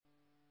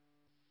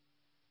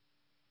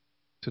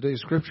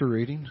Today's scripture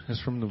reading is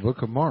from the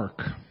book of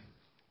Mark.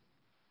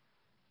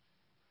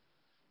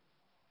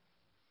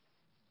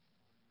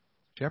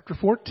 Chapter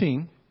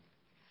 14,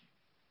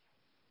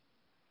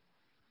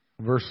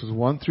 verses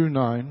 1 through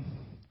 9,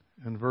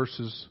 and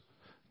verses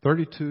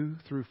 32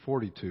 through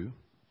 42.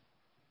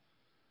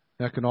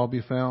 That can all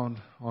be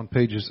found on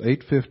pages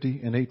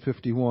 850 and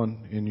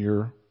 851 in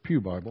your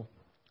Pew Bible.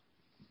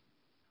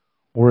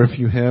 Or if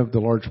you have the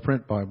large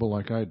print Bible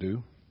like I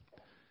do,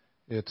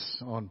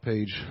 it's on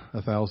page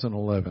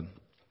 1011.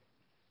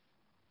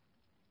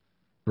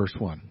 Verse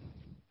 1.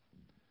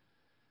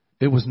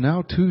 It was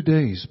now 2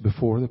 days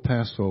before the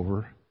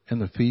Passover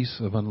and the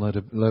feast of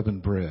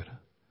unleavened bread.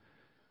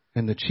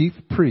 And the chief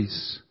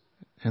priests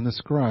and the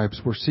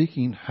scribes were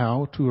seeking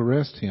how to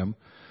arrest him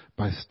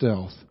by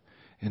stealth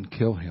and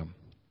kill him.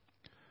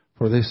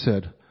 For they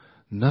said,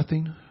 not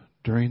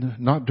during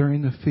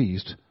the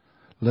feast,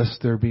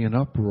 lest there be an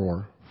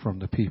uproar from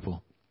the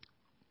people.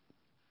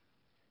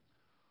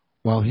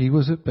 While he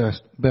was at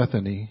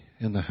Bethany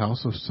in the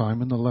house of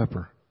Simon the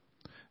leper,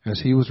 as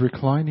he was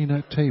reclining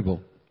at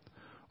table,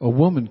 a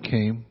woman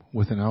came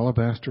with an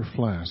alabaster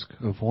flask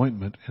of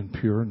ointment and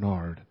pure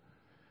nard,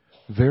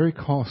 very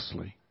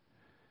costly,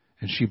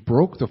 and she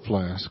broke the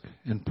flask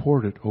and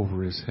poured it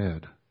over his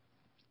head.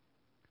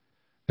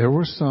 There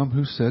were some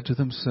who said to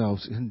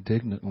themselves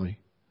indignantly,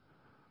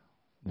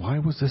 "Why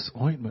was this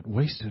ointment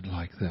wasted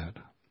like that?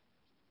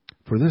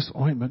 For this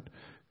ointment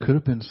could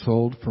have been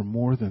sold for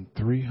more than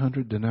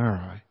 300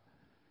 denarii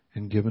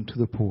and given to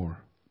the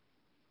poor."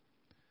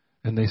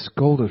 And they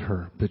scolded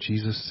her, but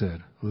Jesus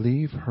said,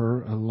 "Leave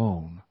her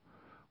alone.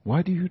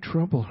 Why do you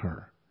trouble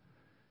her?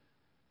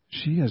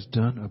 She has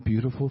done a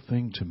beautiful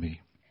thing to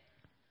me.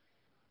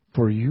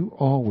 For you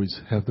always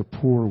have the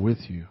poor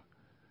with you,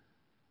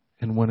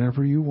 and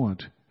whenever you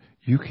want,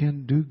 you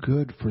can do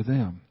good for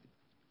them.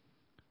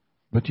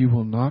 But you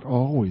will not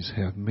always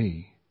have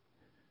me.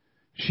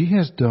 She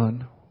has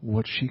done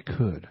what she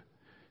could.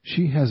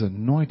 She has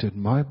anointed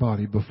my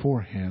body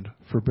beforehand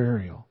for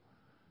burial.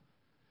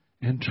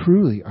 And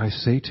truly I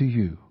say to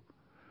you,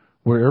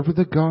 wherever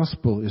the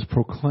gospel is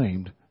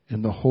proclaimed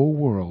in the whole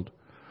world,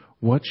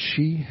 what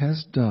she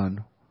has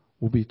done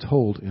will be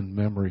told in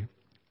memory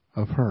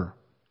of her."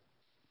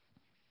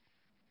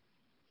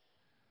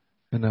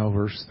 And now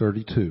verse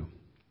 32.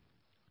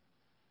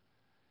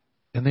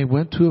 And they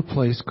went to a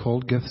place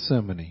called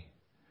Gethsemane,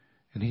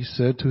 and he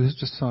said to his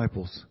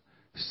disciples,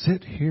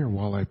 "Sit here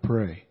while I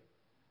pray."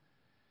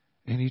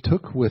 And he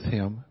took with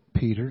him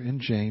Peter and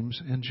James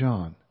and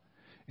John,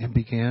 and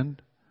began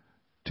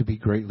to be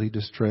greatly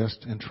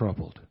distressed and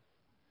troubled.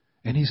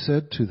 And he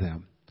said to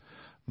them,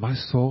 "My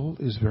soul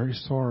is very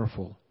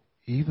sorrowful,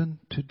 even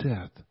to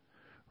death.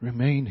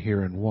 Remain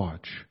here and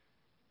watch."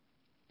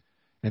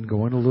 And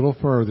going a little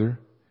further,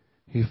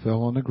 he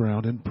fell on the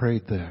ground and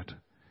prayed that,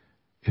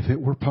 if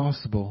it were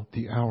possible,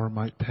 the hour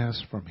might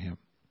pass from him.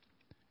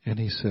 And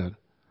he said,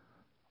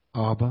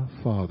 "Abba,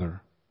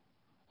 Father,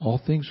 all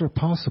things are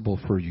possible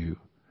for you.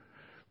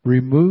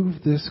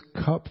 Remove this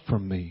cup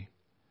from me,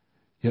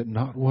 yet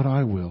not what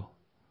I will,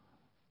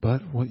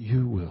 but what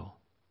you will."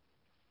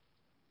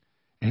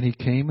 And he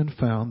came and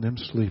found them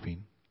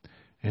sleeping.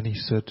 And he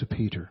said to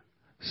Peter,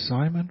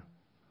 "Simon,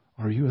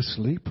 are you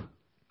asleep?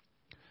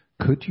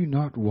 Could you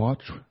not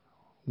watch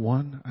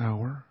 1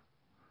 hour?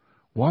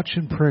 Watch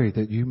and pray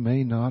that you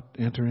may not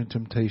enter in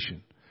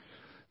temptation.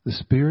 The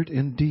spirit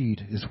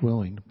indeed is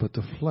willing, but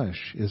the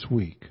flesh is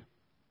weak."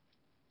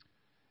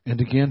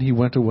 And again he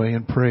went away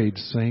and prayed,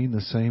 saying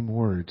the same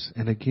words.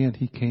 And again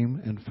he came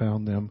and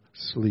found them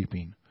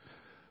sleeping,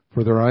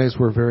 for their eyes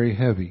were very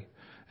heavy,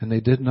 and they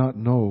did not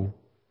know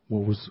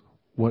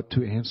what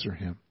to answer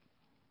him.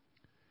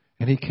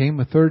 And he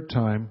came a third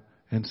time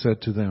and said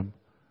to them,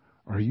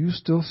 "Are you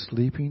still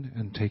sleeping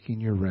and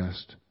taking your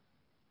rest?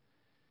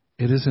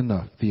 It is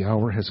enough, the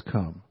hour has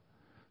come.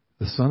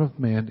 The Son of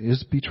Man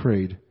is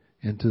betrayed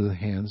into the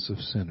hands of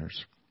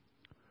sinners.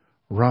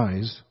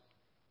 Rise,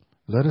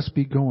 let us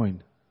be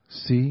going.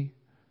 See,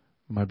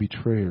 my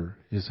betrayer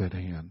is at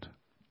hand."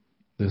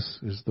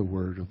 This is the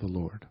word of the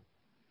Lord.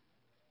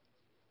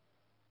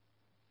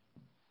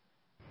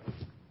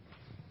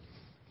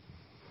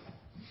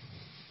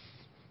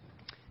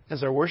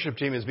 As our worship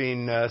team is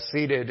being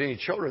seated, any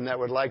children that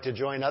would like to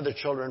join other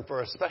children for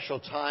a special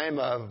time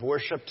of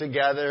worship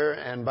together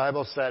and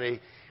Bible study,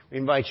 we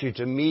invite you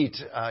to meet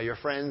your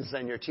friends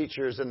and your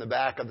teachers in the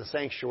back of the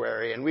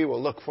sanctuary, and we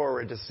will look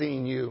forward to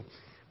seeing you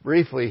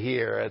briefly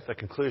here at the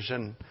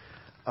conclusion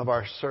of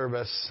our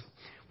service.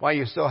 While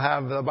you still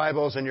have the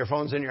Bibles and your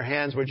phones in your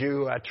hands, would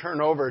you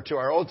turn over to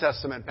our Old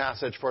Testament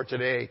passage for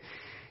today?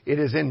 It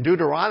is in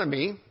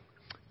Deuteronomy.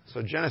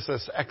 So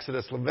Genesis,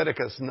 Exodus,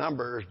 Leviticus,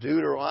 Numbers,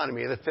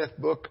 Deuteronomy, the fifth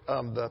book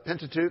of the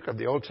Pentateuch of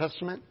the Old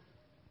Testament.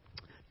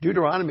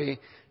 Deuteronomy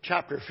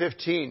chapter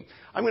 15.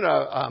 I'm going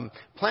to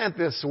plant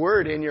this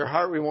word in your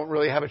heart. We won't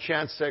really have a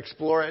chance to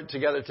explore it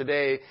together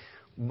today,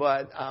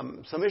 but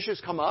some issues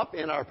come up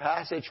in our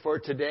passage for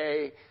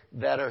today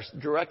that are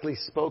directly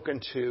spoken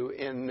to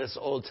in this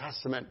Old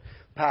Testament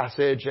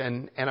passage,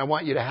 and I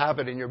want you to have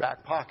it in your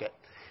back pocket.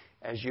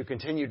 as you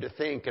continue to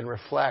think and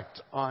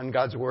reflect on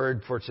God's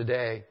Word for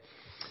today.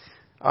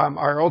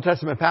 Our Old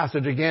Testament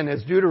passage again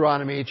is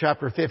Deuteronomy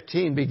chapter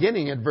 15,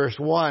 beginning at verse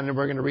 1, and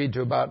we're going to read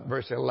to about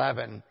verse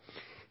 11.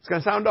 It's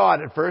going to sound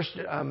odd at first.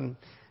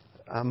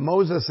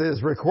 Moses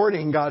is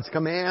recording God's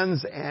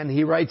commands, and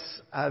he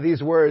writes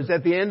these words,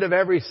 "At the end of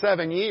every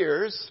 7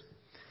 years,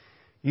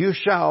 you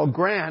shall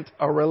grant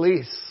a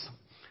release."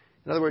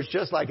 In other words,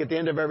 just like at the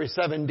end of every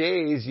 7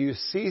 days, you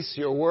cease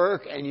your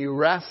work and you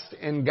rest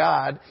in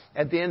God.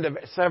 At the end of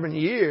 7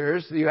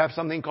 years, you have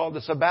something called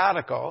a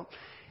sabbatical.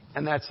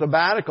 And that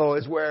sabbatical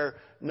is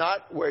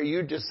not where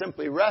you just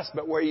simply rest,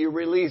 but where you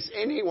release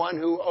anyone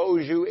who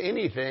owes you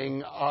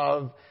anything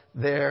of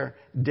their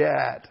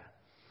debt.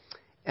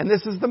 And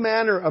this is the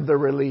manner of the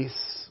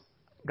release,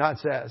 God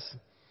says.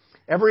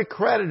 "Every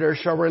creditor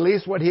shall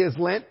release what he has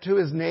lent to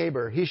his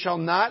neighbor. He shall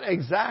not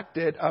exact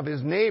it of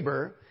his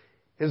neighbor,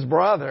 his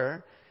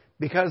brother,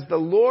 because the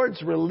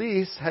Lord's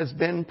release has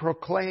been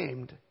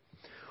proclaimed.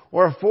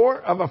 Or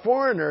of a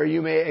foreigner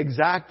you may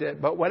exact it,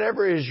 but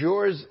whatever is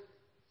yours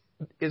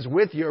is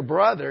with your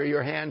brother,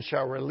 your hand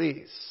shall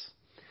release.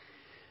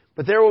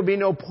 But there will be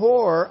no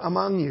poor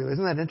among you."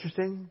 Isn't that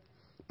interesting?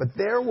 "But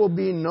there will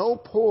be no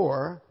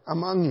poor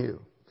among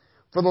you.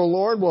 For the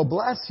Lord will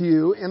bless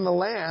you in the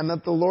land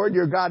that the Lord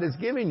your God is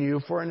giving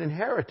you for an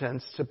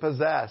inheritance to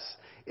possess,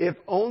 if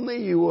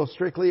only you will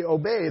strictly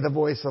obey the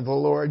voice of the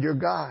Lord your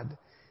God,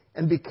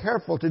 and be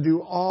careful to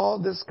do all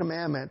this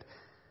commandment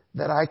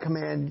that I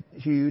command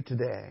you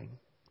today.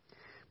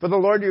 For the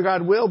Lord your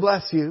God will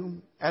bless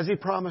you, as He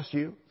promised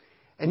you,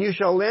 and you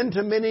shall lend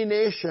to many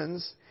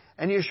nations,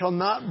 and you shall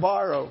not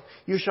borrow.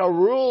 You shall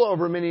rule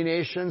over many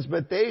nations,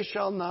 but they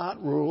shall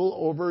not rule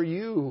over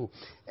you.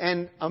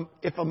 And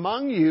if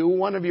among you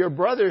one of your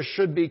brothers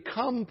should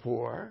become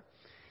poor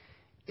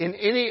in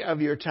any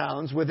of your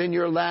towns within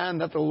your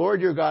land that the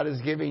Lord your God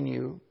is giving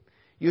you,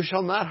 you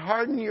shall not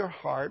harden your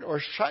heart or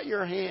shut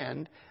your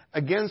hand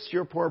against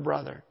your poor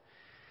brother.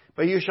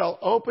 But you shall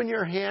open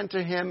your hand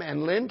to him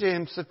and lend to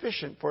him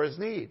sufficient for his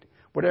need,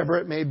 whatever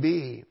it may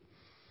be.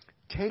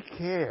 Take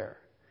care,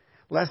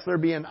 lest there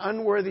be an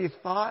unworthy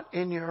thought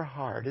in your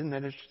heart." Isn't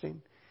that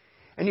interesting?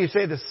 "And you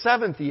say the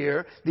 7th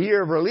year, the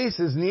year of release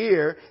is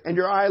near, and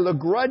your eye look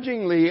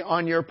grudgingly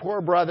on your poor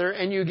brother,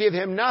 and you give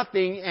him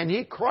nothing, and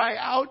he cry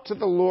out to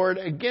the Lord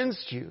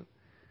against you,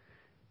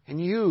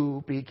 and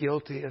you be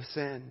guilty of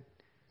sin.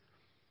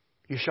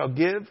 You shall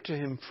give to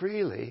him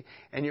freely,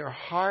 and your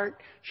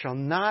heart shall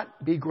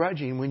not be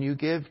grudging when you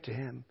give to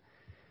him.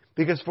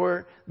 Because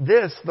for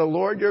this the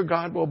Lord your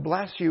God will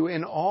bless you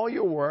in all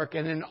your work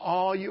and in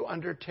all you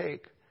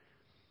undertake.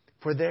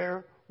 For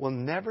there will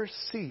never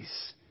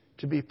cease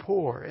to be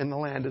poor in the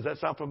land." Does that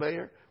sound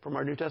familiar from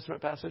our New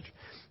Testament passage?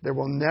 "There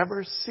will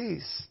never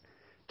cease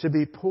to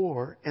be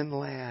poor in the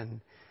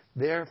land.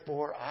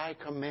 Therefore I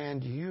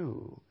command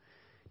you,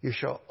 you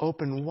shall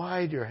open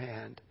wide your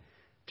hand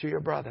to your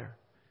brother,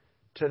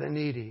 to the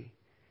needy,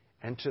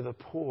 and to the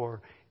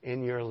poor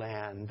in your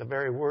land." The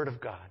very word of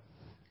God.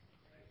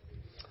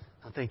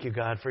 Thank you,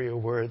 God, for your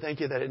word.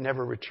 Thank you that it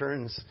never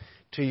returns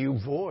to you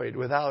void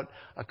without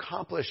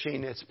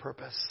accomplishing its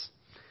purpose.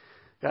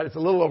 God, it's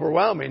a little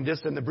overwhelming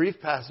just in the brief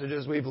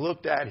passages we've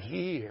looked at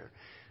here.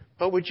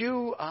 But would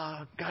you,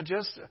 God,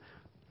 just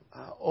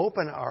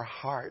open our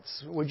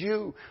hearts? Would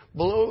you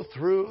blow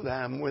through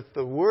them with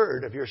the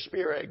word of your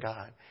Spirit,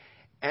 God,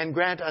 and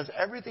grant us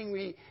everything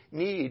we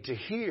need to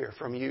hear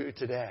from you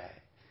today?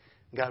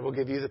 God, we'll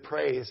give you the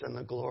praise and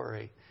the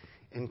glory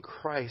in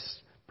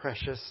Christ's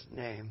precious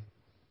name.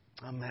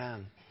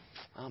 Amen.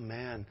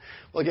 Amen.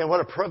 Well, again, what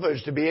a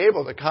privilege to be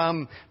able to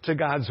come to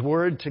God's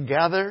Word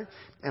together.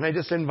 And I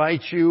just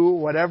invite you,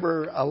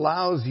 whatever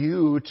allows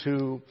you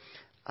to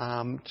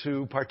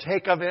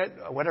partake of it,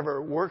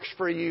 whatever works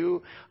for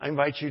you, I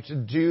invite you to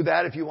do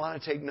that. If you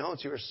want to take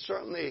notes, you are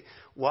certainly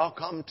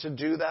welcome to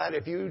do that.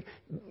 If you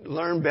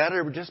learn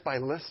better just by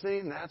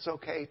listening, that's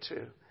okay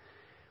too.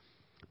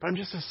 But I'm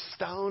just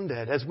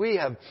astounded as we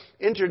have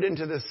entered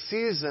into this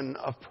season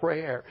of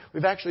prayer.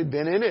 We've actually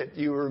been in it,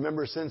 you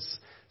remember, since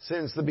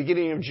the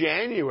beginning of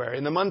January.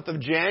 In the month of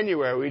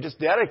January, we just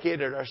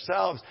dedicated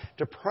ourselves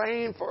to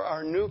praying for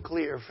our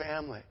nuclear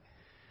family.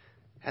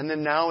 And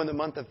then now in the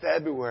month of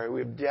February,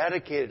 we've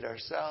dedicated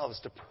ourselves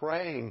to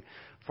praying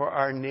for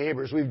our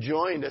neighbors. We've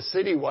joined a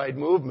citywide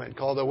movement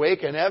called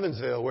Awaken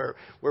Evansville, where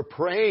we're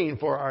praying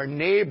for our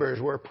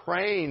neighbors. We're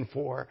praying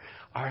for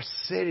our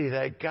city,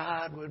 that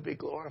God would be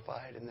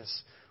glorified in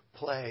this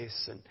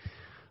place. And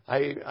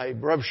I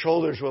rub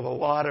shoulders with a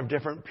lot of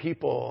different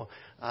people.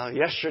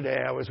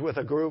 Yesterday, I was with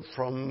a group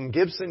from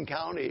Gibson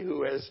County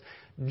who has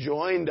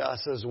joined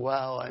us as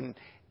well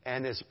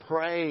and is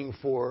praying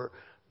for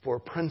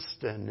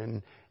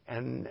Princeton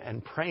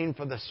and praying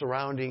for the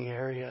surrounding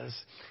areas.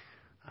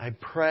 I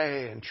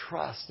pray and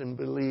trust and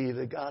believe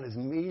that God is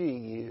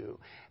meeting you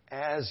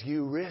as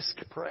you risk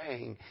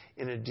praying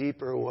in a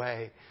deeper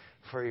way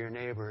for your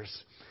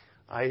neighbors.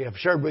 I have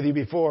shared with you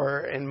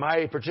before, in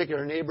my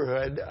particular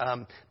neighborhood,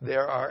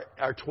 there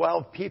are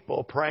 12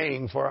 people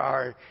praying for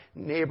our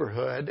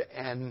neighborhood,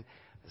 and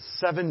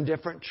 7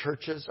 different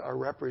churches are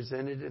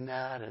represented in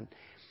that.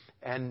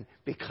 And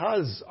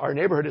because our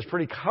neighborhood is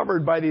pretty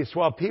covered by these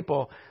 12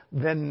 people,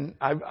 then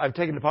I've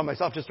taken it upon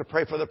myself just to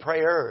pray for the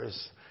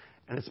prayers.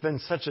 And it's been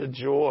such a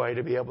joy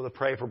to be able to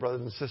pray for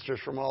brothers and sisters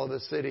from all over the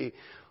city,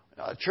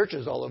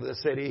 churches all over the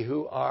city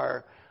who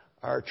are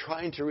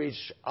trying to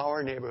reach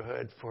our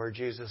neighborhood for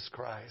Jesus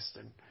Christ.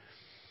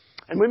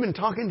 And we've been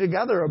talking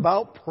together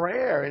about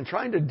prayer and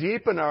trying to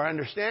deepen our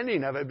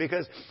understanding of it,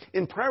 because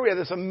in prayer we have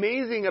this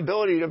amazing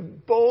ability to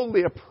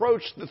boldly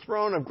approach the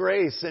throne of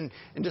grace and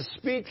to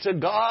speak to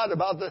God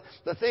about the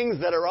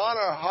things that are on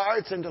our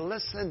hearts, and to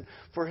listen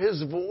for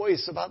His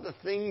voice about the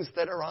things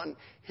that are on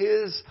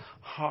His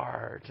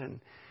heart.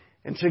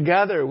 And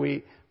together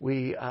we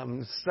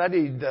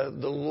studied the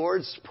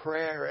Lord's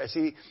Prayer as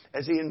He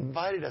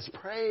invited us,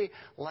 pray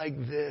like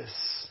this.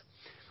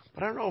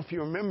 But I don't know if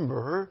you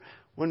remember,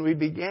 when we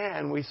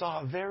began, we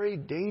saw a very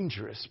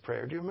dangerous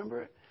prayer. Do you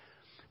remember it?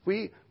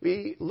 We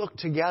looked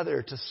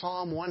together to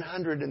Psalm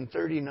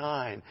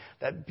 139,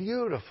 that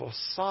beautiful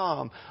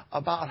psalm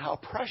about how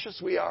precious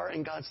we are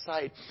in God's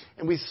sight.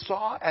 And we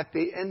saw at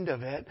the end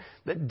of it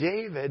that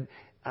David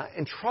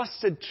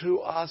entrusted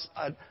to us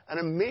an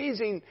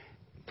amazing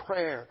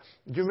prayer.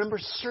 Do you remember?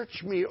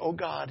 Search me, O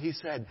God, he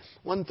said,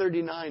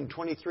 139,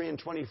 23 and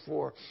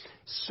 24.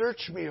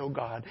 Search me, O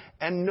God,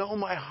 and know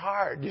my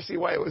heart. Do you see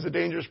why it was a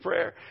dangerous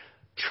prayer?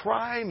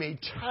 Try me,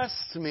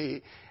 test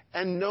me,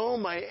 and know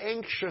my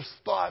anxious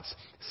thoughts.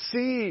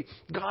 See,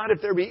 God,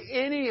 if there be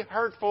any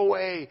hurtful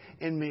way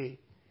in me,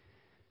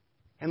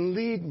 and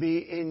lead me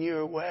in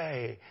your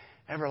way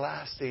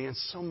everlasting. And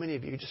so many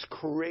of you just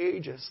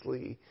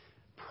courageously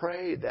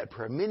prayed that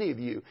prayer. Many of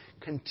you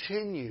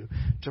continue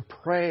to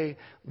pray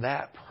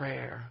that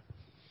prayer.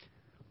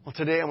 Well,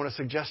 today I want to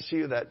suggest to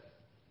you that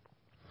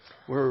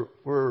we're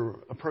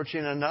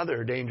approaching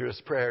another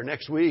dangerous prayer.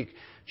 Next week,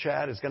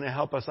 Chad is going to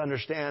help us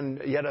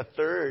understand yet a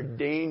third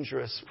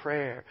dangerous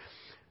prayer.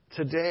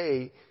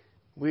 Today,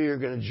 we are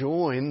going to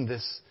join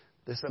this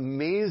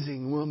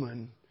amazing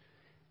woman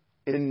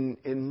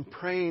in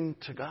praying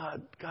to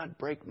God. God,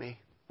 break me,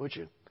 would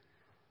you?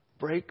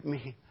 Break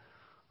me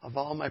of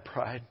all my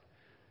pride.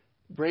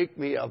 Break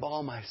me of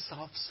all my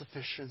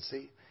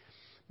self-sufficiency.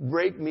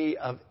 Break me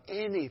of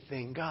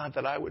anything, God,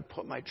 that I would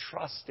put my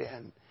trust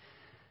in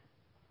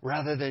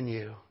rather than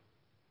you.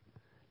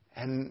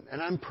 And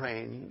I'm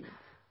praying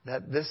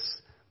that this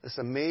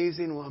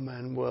amazing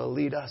woman will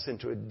lead us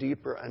into a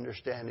deeper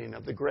understanding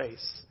of the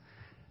grace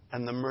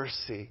and the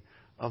mercy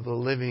of the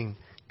living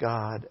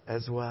God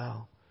as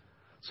well.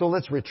 So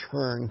let's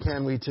return,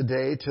 can we,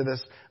 today to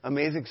this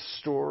amazing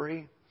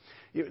story.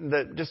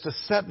 Just to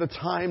set the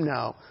time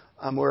now,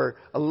 we're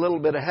a little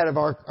bit ahead of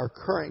our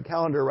current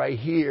calendar right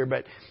here,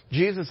 but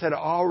Jesus had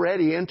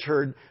already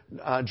entered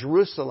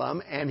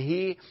Jerusalem, and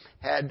He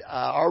had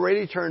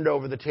already turned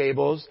over the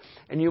tables.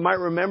 And you might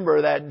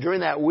remember that during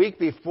that week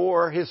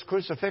before His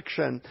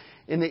crucifixion,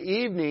 in the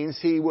evenings,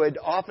 He would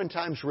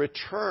oftentimes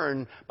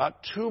return about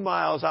 2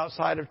 miles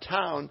outside of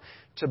town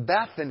to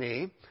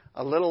Bethany,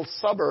 a little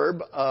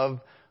suburb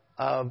of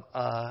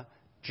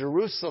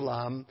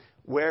Jerusalem,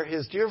 where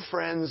His dear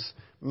friends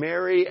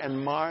Mary and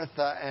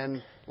Martha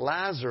and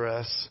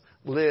Lazarus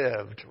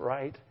lived,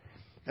 right?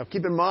 Now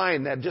keep in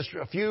mind that just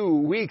a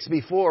few weeks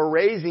before,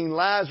 raising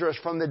Lazarus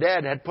from the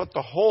dead had put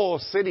the whole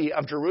city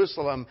of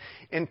Jerusalem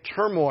in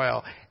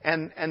turmoil.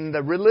 And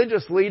the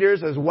religious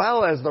leaders as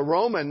well as the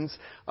Romans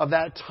of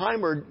that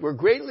time were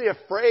greatly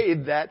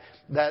afraid that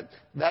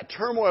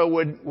turmoil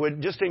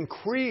would just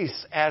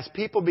increase as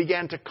people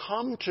began to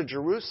come to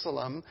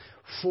Jerusalem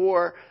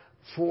for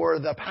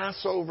the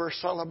Passover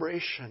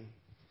celebration.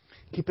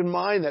 Keep in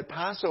mind that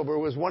Passover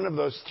was one of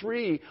those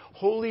 3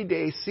 holy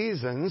day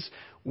seasons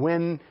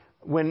when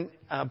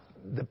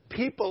the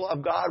people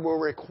of God were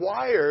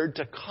required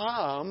to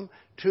come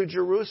to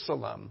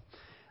Jerusalem.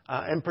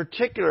 In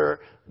particular,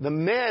 the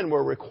men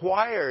were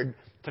required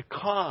to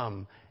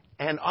come,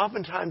 and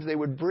oftentimes they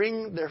would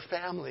bring their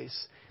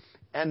families,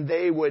 and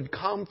they would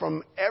come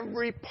from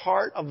every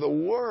part of the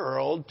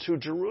world to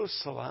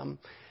Jerusalem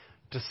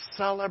to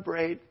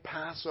celebrate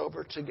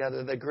Passover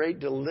together, the great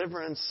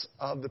deliverance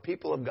of the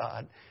people of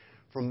God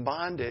from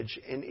bondage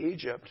in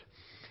Egypt.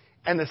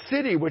 And the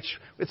city, which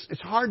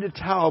it's hard to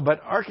tell,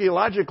 but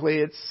archaeologically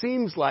it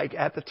seems like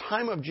at the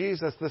time of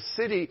Jesus, the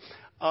city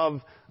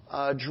of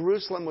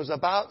Jerusalem was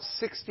about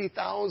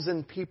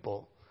 60,000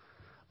 people.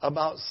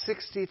 About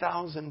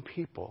 60,000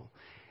 people.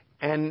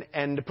 And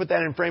to put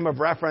that in frame of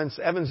reference,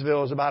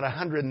 Evansville is about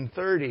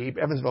 130,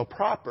 Evansville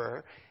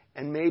proper.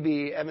 And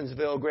maybe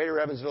Greater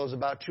Evansville is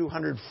about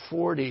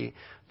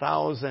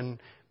 240,000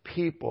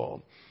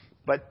 people.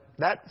 But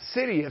that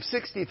city of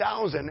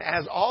 60,000,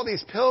 as all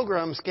these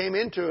pilgrims came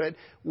into it,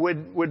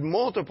 would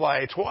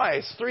multiply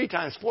twice, 3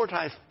 times, 4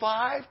 times,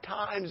 5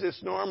 times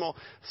its normal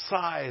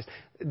size.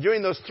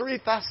 During those 3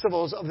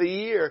 festivals of the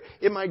year,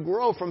 it might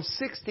grow from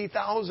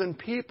 60,000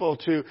 people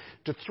to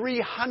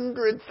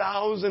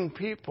 300,000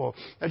 people.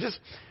 Now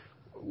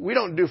we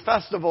don't do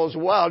festivals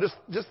well.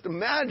 Just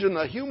imagine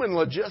the human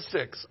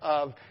logistics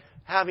of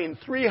having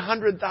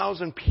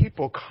 300,000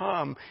 people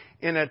come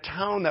in a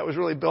town that was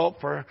really built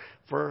for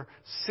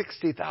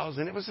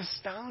 60,000. It was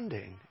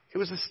astounding. It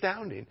was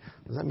astounding.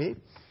 Is that me?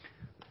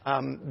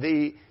 I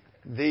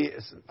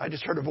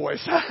just heard a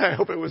voice. I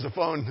hope it was a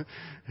phone.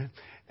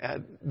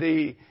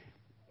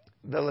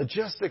 The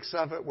logistics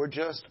of it were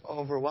just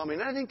overwhelming.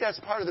 And I think that's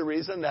part of the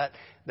reason that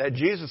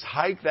Jesus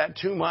hiked that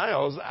 2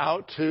 miles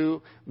out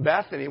to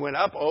Bethany, went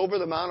up over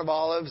the Mount of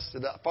Olives to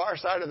the far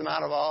side of the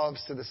Mount of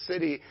Olives to the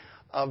city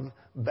of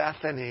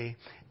Bethany,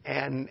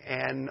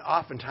 and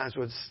oftentimes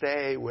would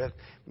stay with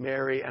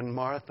Mary and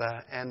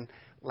Martha and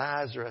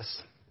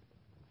Lazarus.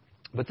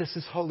 But this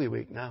is Holy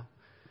Week now.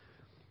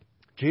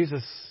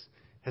 Jesus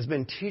has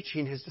been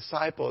teaching his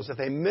disciples. If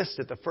they missed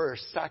it the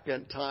first,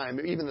 second time,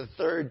 even the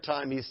third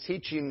time, he's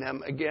teaching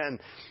them again.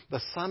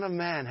 The Son of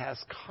Man has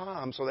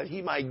come so that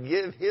he might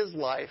give his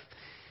life.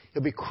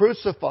 He'll be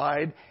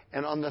crucified,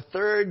 and on the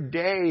third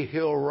day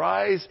he'll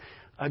rise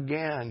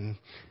again.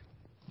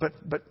 But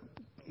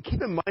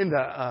keep in mind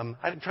that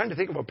I'm trying to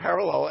think of a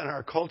parallel in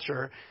our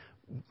culture.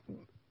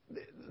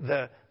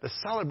 The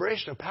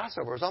celebration of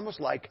Passover is almost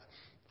like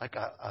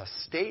a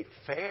state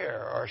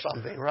fair or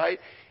something, right?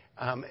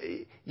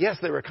 Yes,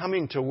 they were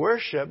coming to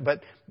worship,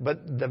 but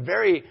the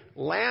very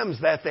lambs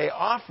that they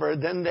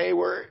offered, then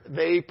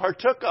they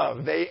partook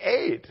of, they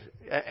ate,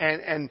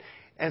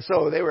 and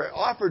so they were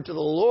offered to the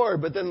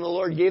Lord, but then the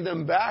Lord gave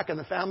them back, and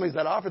the families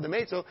that offered them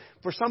ate. So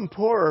for some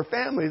poorer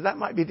families, that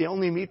might be the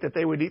only meat that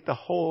they would eat the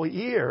whole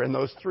year in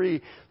those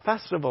 3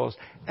 festivals.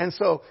 And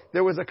so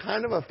there was a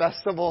kind of a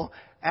festival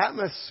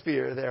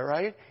atmosphere there,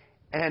 right?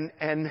 And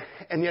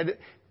yet,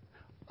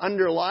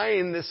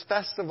 underlying this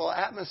festival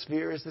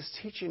atmosphere is this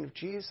teaching of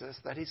Jesus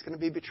that he's going to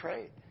be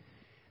betrayed,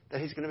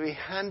 that he's going to be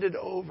handed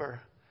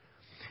over.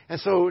 And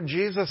so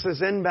Jesus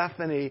is in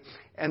Bethany,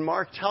 and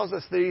Mark tells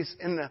us that he's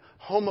in the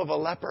home of a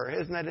leper.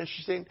 Isn't that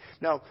interesting?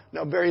 Now,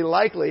 very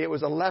likely it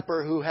was a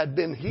leper who had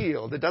been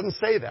healed. It doesn't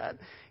say that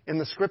in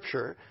the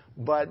Scripture,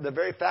 but the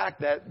very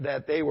fact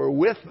that they were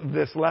with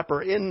this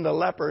leper in the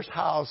leper's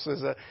house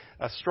is a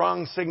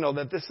strong signal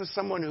that this is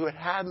someone who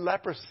had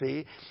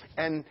leprosy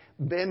and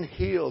been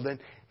healed.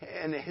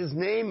 And his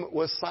name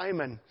was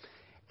Simon.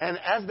 And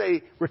as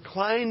they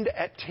reclined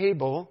at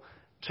table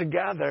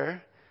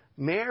together,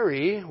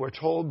 Mary, we're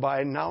told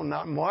by now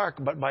not Mark,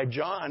 but by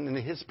John in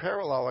his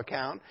parallel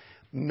account,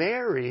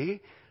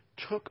 Mary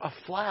took a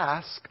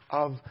flask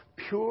of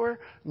pure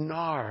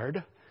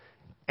nard,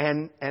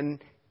 and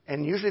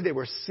usually they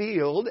were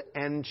sealed,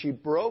 and she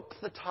broke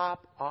the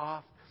top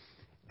off,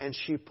 and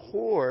she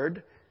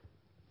poured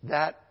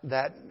that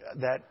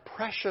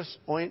precious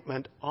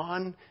ointment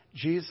on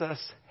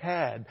Jesus'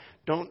 head.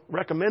 Don't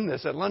recommend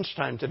this at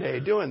lunchtime today,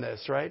 doing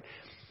this, right?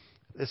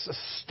 This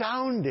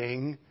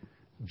astounding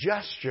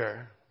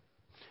gesture.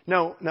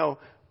 Now,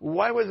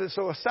 why was it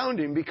so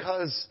astounding?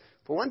 Because,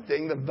 for one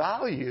thing, the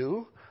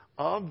value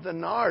of the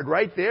nard,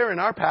 right there in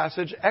our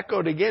passage,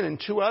 echoed again in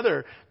 2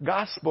 other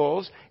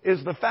Gospels,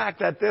 is the fact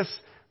that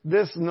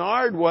this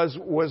nard was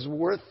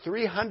worth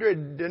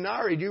 300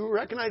 denarii. Do you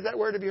recognize that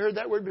word? Have you heard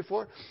that word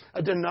before?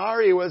 A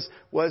denarii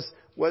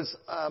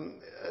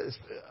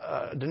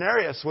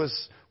denarius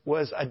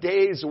was a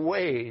day's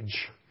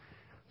wage.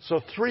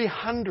 So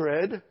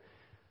 300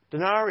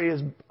 denarii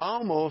is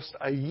almost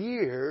a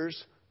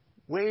year's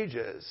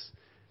wages.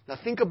 Now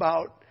think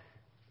about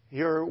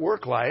your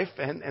work life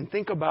and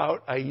think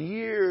about a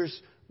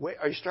year's wage.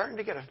 Are you starting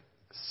to get a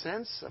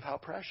sense of how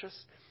precious?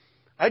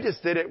 I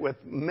just did it with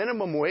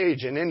minimum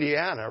wage in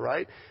Indiana,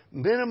 right?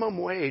 Minimum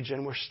wage,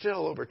 and we're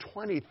still over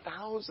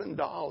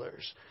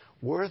 $20,000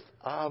 worth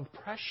of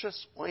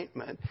precious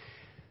ointment.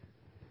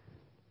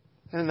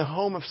 And in the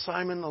home of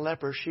Simon the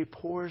leper, she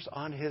pours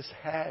on his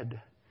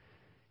head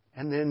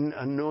and then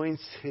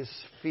anoints his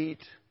feet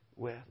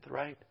with,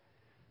 right?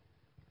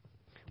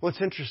 Well,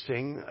 it's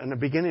interesting. In the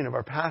beginning of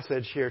our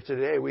passage here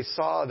today, we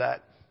saw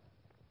that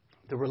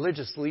the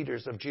religious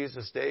leaders of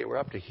Jesus' day were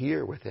up to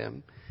here with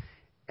him.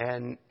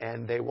 And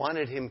they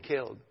wanted him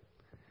killed.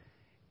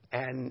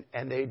 And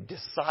they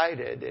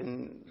decided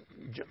in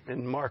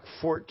Mark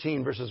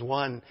 14, verses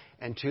 1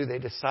 and 2, they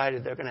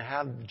decided they're going to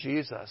have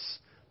Jesus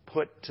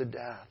put to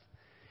death.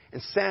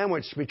 And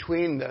sandwiched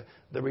between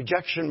the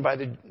rejection by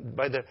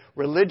the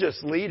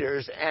religious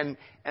leaders and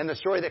the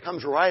story that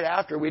comes right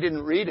after, we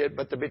didn't read it,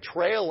 but the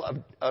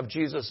betrayal of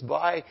Jesus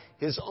by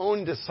his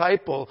own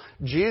disciple,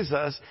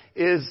 Jesus,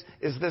 is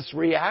this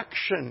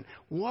reaction.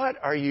 What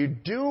are you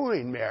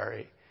doing,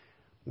 Mary?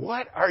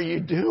 What are you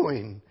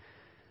doing?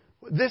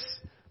 This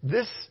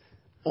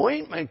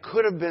ointment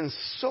could have been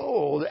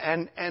sold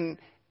and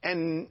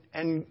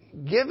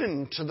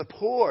given to the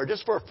poor.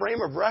 Just for a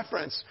frame of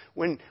reference,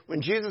 when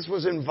Jesus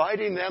was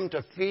inviting them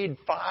to feed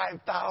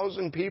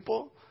 5,000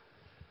 people,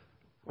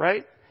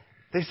 right?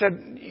 They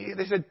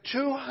said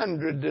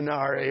 200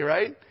 denarii,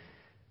 right?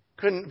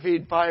 Couldn't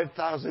feed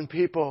 5,000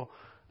 people.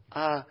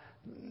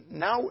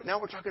 Now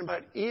we're talking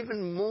about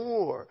even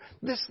more.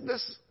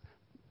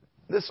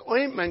 This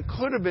ointment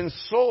could have been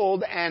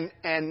sold and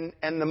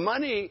the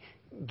money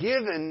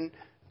given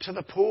to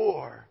the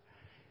poor.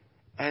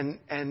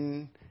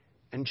 And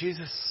And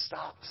Jesus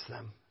stops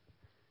them.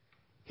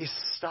 He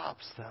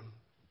stops them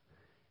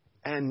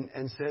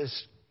and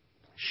says,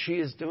 she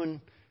has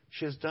done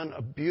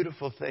a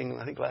beautiful thing.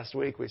 I think last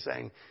week we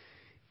sang,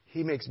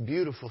 He makes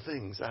beautiful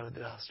things out of the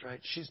dust, right?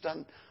 She's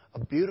done a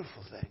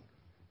beautiful thing.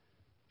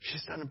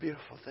 She's done a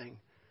beautiful thing.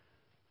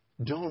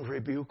 Don't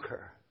rebuke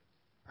her,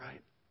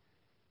 right?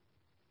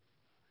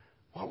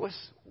 What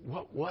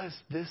was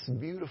this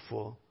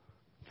beautiful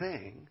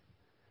thing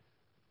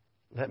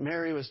that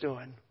Mary was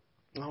doing?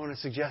 I want to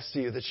suggest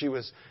to you that she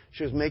was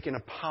making a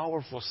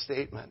powerful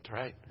statement,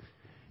 right?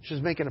 She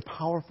was making a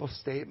powerful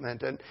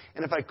statement, and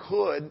if I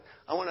could,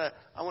 I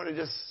want to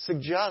just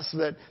suggest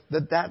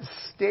that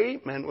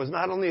statement was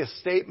not only a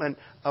statement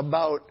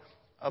about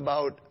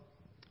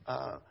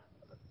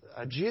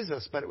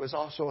Jesus, but it was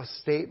also a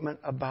statement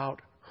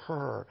about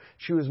her.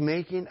 She was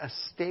making a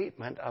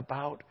statement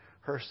about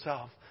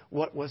herself.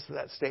 What was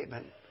that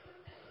statement?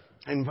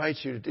 I invite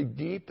you to dig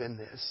deep in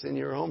this in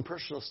your own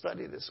personal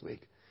study this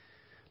week.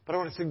 But I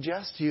want to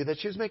suggest to you that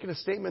she was making a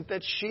statement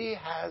that she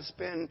has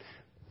been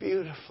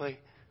beautifully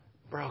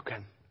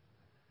broken.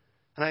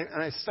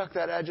 And I stuck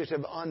that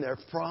adjective on there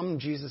from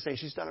Jesus saying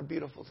she's done a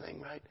beautiful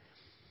thing, right?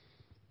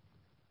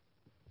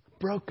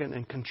 Broken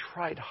and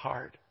contrite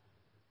heart.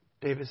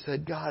 David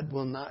said, God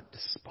will not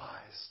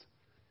despise.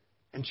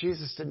 And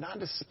Jesus did not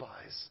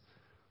despise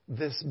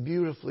this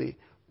beautifully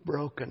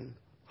broken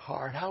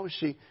heart. How is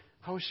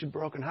she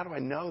broken? How do I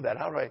know that?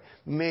 How do I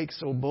make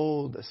so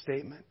bold a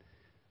statement?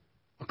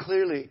 Well,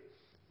 clearly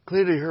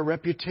her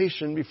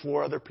reputation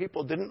before other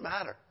people didn't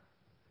matter.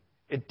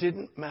 It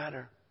didn't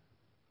matter.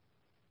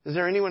 Is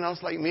there anyone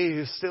else like me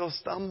who still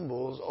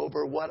stumbles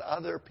over what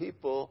other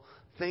people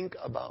think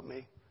about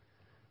me?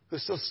 Who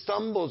still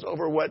stumbles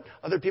over what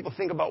other people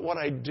think about what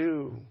I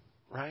do,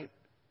 right?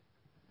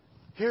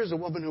 Here's a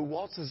woman who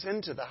waltzes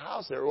into the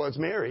house. There was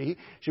Mary.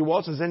 She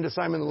waltzes into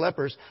Simon the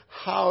leper's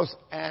house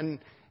and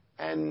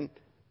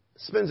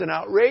spends an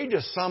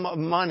outrageous sum of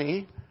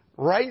money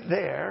right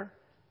there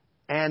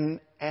and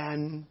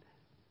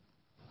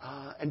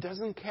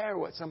doesn't care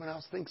what someone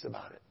else thinks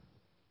about it.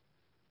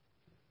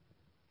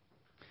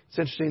 It's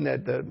interesting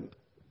that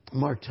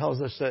Mark tells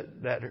us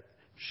that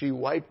she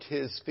wiped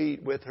his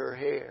feet with her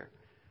hair.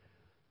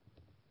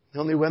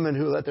 The only women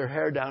who let their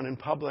hair down in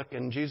public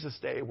in Jesus'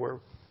 day were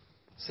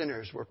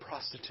sinners, were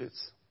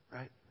prostitutes,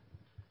 right?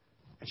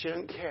 And she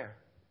didn't care.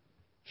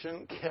 She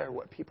didn't care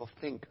what people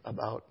think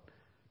about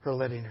her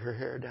letting her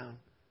hair down,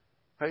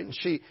 right? And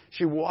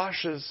she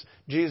washes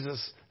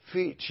Jesus'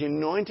 feet. She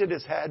anointed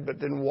his head, but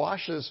then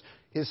washes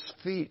his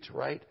feet,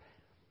 right?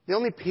 The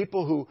only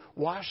people who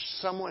washed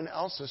someone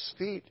else's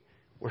feet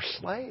were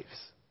slaves.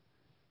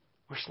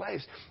 Were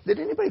slaves. Did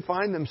anybody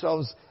find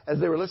themselves, as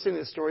they were listening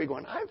to the story,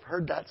 going, I've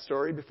heard that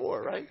story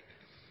before, right?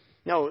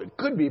 Now, it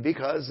could be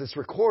because it's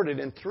recorded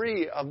in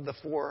 3 of the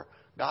 4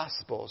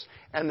 Gospels.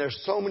 And there's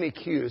so many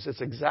cues.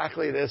 It's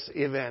exactly this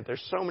event.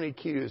 There's so many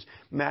cues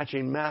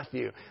matching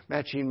Matthew,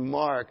 matching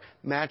Mark,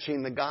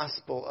 matching the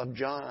Gospel of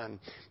John.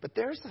 But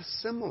there's a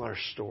similar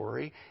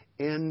story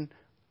in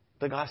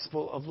the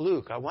Gospel of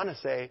Luke. I want to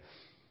say,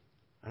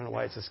 I don't know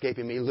why it's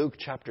escaping me, Luke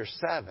chapter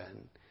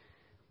 7.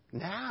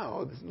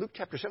 Now, Luke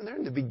chapter 7, they're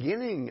in the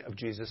beginning of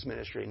Jesus'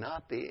 ministry,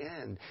 not the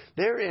end.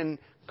 They're in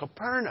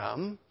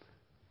Capernaum,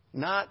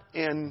 not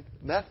in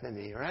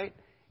Bethany, right?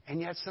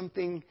 And yet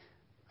something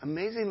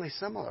amazingly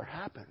similar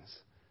happens.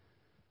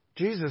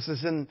 Jesus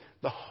is in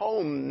the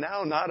home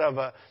now not of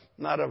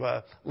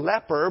a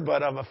leper,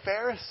 but of a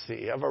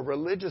Pharisee, of a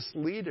religious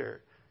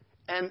leader.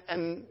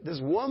 And this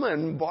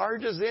woman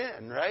barges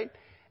in, right?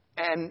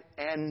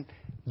 And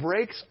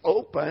breaks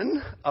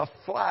open a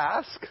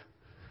flask,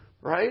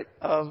 right,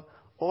 of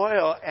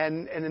oil,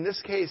 and in this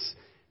case,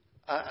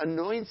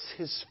 anoints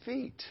his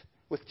feet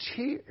with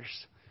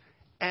tears,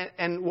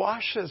 and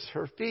washes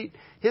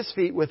his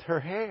feet with her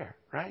hair,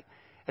 right?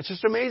 It's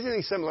just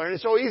amazingly similar, and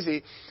it's so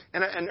easy.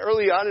 And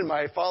early on in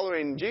my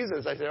following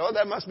Jesus, I said, oh,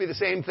 that must be the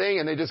same thing,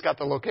 and they just got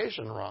the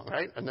location wrong,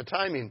 right, and the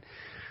timing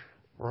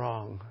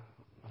wrong.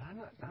 But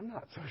I'm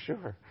not so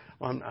sure.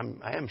 Well,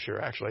 I am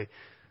sure, actually.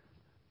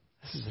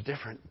 This is a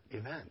different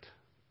event.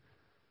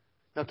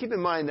 Now, keep in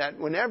mind that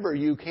whenever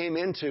you came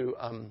into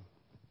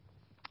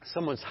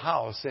someone's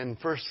house in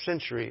first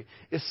century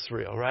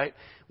Israel, right?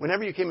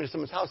 Whenever you came into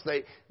someone's house,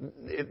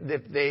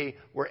 if they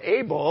were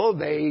able,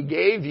 they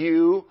gave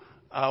you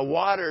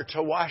water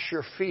to wash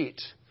your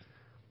feet.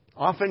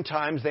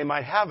 Oftentimes, they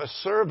might have a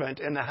servant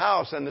in the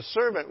house, and the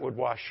servant would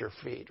wash your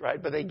feet,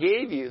 right? But they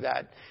gave you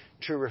that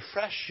to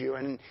refresh you.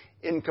 And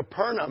in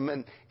Capernaum,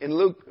 and in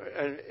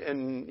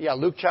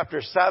Luke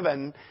chapter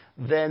 7,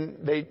 then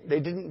they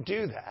didn't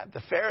do that. The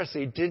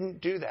Pharisee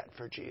didn't do that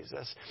for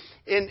Jesus.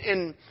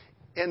 In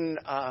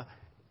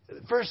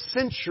first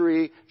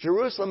century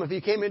Jerusalem, if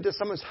you came into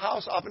someone's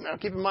house, often, now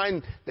keep in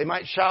mind, they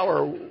might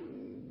shower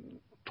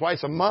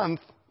twice a month,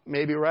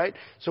 maybe, right?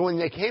 So when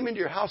they came into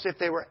your house, if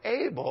they were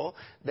able,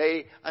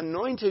 they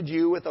anointed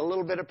you with a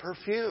little bit of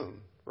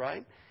perfume,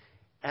 right?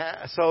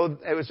 So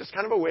it was just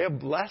kind of a way of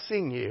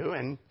blessing you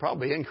and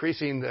probably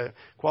increasing the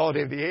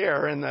quality of the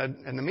air and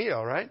the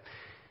meal, right?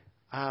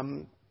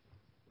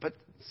 But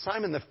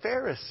Simon the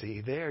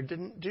Pharisee there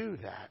didn't do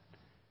that.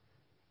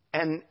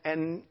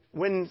 And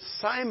when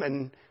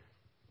Simon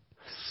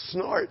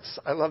snorts,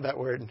 I love that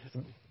word, it's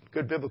a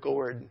good biblical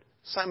word.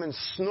 Simon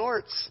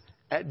snorts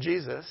at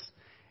Jesus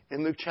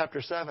in Luke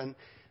chapter 7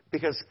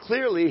 because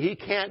clearly he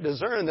can't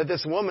discern that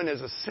this woman is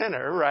a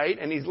sinner, right?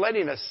 And he's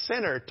letting a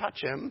sinner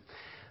touch him.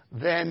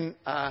 Then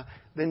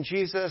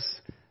Jesus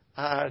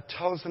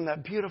tells him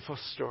that beautiful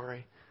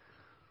story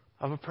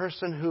of a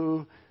person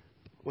who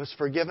was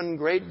forgiven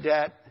great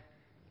debt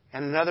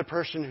and another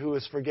person who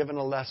was forgiven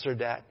a lesser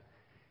debt.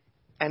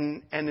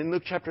 And in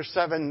Luke chapter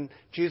 7,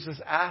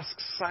 Jesus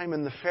asks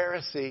Simon the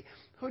Pharisee,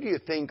 who do you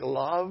think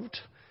loved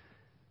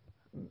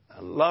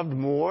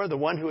more, the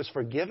one who was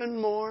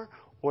forgiven more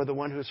or the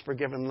one who was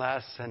forgiven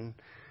less? And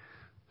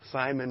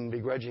Simon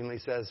begrudgingly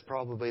says,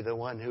 probably the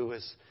one who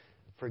was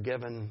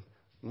forgiven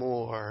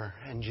more.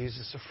 And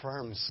Jesus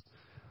affirms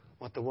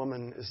what the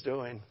woman is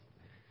doing.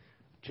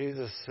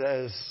 Jesus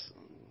says,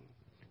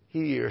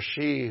 he or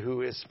she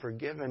who is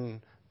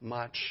forgiven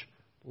much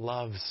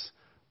loves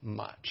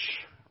much,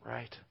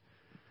 right?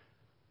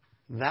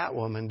 That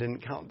woman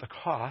didn't count the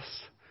cost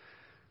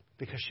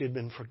because she had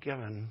been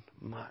forgiven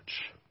much.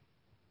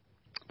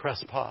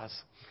 Press pause.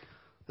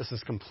 This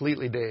is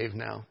completely Dave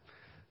now.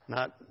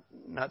 Not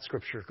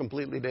Scripture,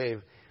 completely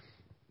Dave.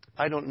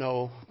 I don't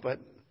know, but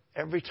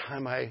every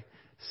time I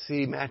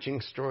see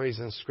matching stories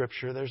in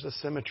Scripture, there's a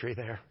symmetry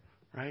there,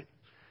 right?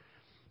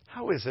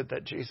 How is it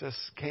that Jesus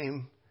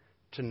came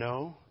to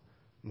know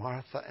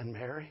Martha and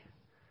Mary?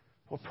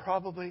 Well,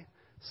 probably,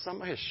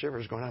 I have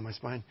shivers going down my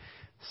spine.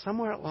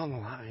 Somewhere along the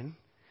line,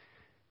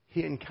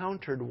 he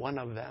encountered one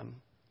of them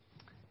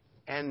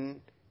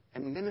and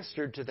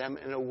ministered to them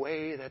in a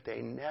way that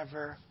they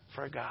never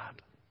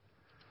forgot.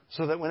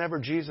 So that whenever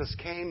Jesus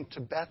came to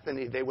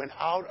Bethany, they went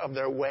out of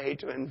their way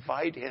to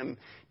invite him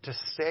to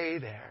stay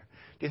there.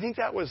 Do you think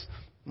that was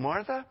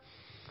Martha?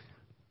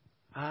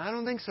 I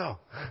don't think so.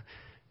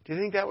 Do you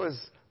think that was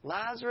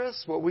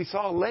Lazarus? Well, we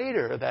saw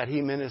later that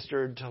he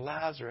ministered to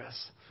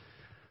Lazarus.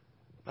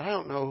 But I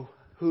don't know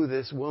who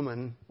this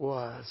woman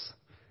was.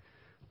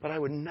 But I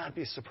would not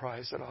be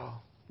surprised at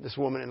all, this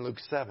woman in Luke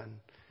 7,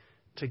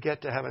 to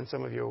get to heaven.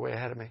 Some of you are way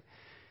ahead of me.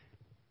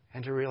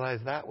 And to realize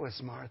that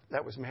was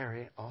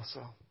Mary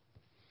also.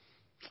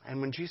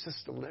 And when Jesus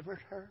delivered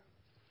her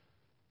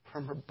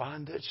from her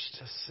bondage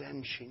to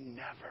sin, she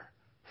never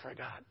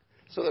forgot.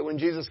 So that when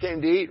Jesus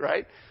came to eat,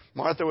 right,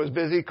 Martha was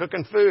busy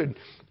cooking food.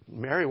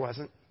 Mary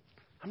wasn't.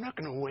 I'm not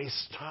going to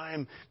waste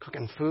time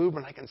cooking food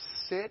when I can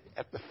sit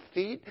at the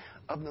feet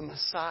of the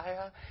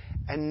Messiah.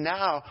 And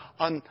now,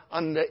 on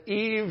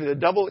the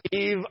double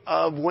eve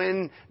of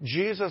when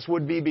Jesus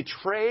would be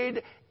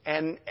betrayed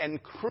and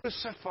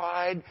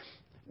crucified,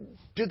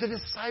 do the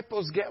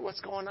disciples get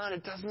what's going on?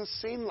 It doesn't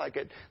seem like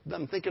it.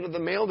 I'm thinking of the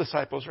male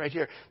disciples right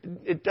here.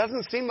 It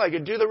doesn't seem like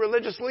it. Do the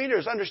religious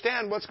leaders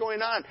understand what's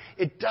going on?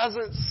 It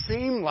doesn't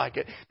seem like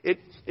it.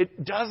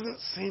 It doesn't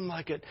seem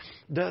like it.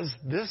 Does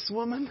this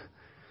woman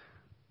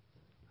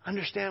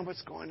understand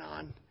what's going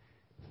on?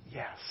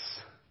 Yes.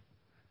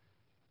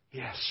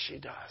 Yes, she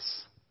does.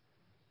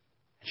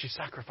 And she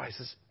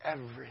sacrifices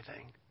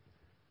everything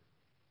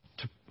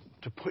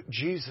to put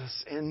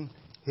Jesus in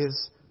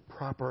his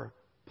proper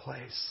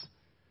place.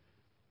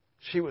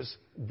 She was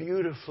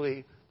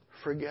beautifully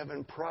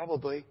forgiven,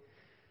 probably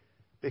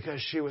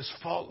because she was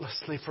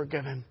faultlessly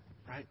forgiven,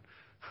 right?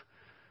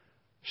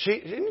 She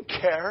didn't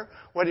care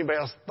what anybody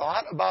else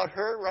thought about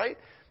her, right?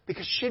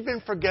 Because she'd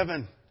been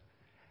forgiven.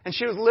 And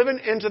she was living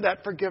into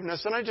that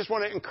forgiveness. And I just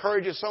want to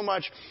encourage you so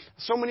much.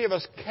 So many of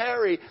us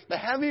carry the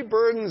heavy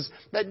burdens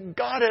that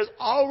God has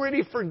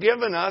already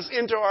forgiven us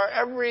into our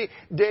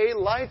everyday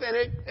life, and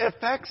it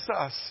affects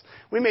us.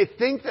 We may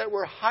think that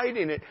we're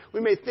hiding it.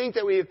 We may think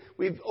that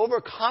we've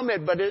overcome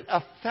it, but it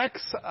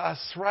affects us,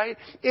 right?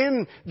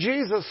 In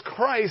Jesus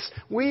Christ,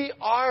 we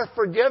are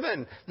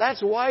forgiven.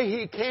 That's why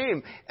he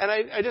came. And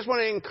I just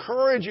want to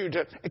encourage you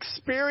to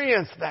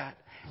experience that.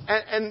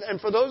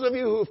 And for those of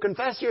you who have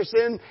confessed your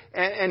sin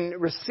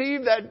and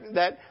received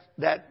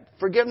that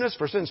forgiveness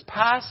for sins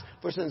past,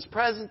 for sins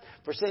present,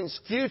 for sins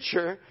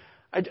future,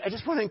 I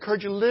just want to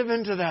encourage you to live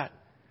into that.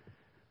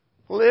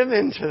 Live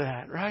into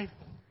that, right?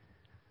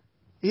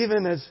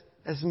 Even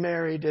as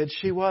Mary did,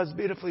 she was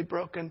beautifully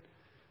broken.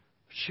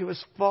 She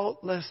was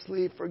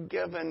faultlessly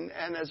forgiven,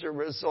 and as a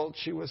result,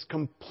 she was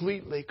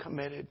completely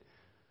committed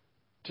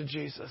to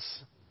Jesus.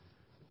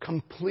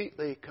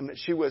 Completely committed.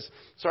 She was,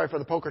 sorry for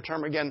the poker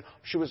term again,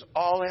 she was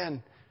all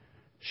in.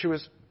 She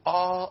was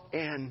all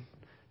in.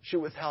 She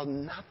withheld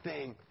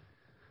nothing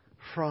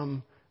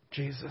from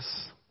Jesus.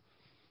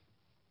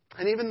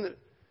 And even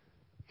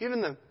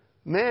the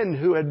men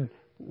who had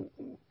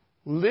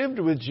lived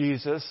with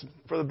Jesus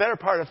for the better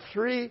part of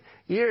 3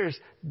 years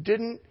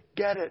didn't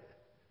get it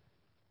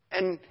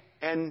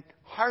and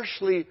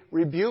harshly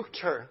rebuked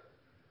her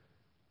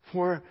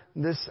for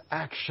this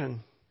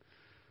action.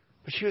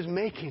 But she was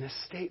making a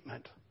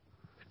statement.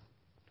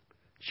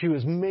 She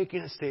was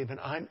making a statement.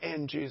 I'm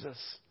in Jesus.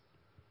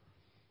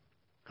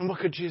 And what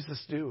could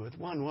Jesus do with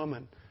one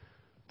woman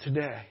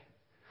today?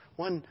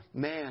 one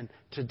man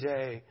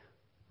today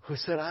who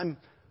said, I'm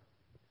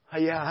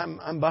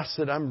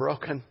busted, I'm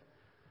broken,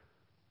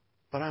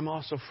 but I'm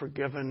also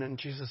forgiven, and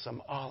Jesus,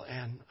 I'm all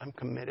in. I'm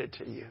committed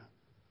to you.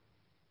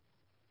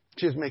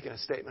 She's making a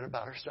statement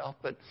about herself,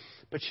 but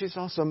she's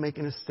also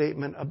making a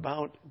statement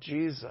about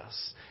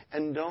Jesus.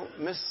 And don't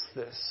miss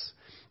this.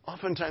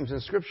 Oftentimes in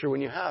Scripture,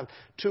 when you have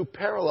two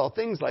parallel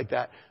things like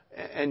that,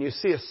 and you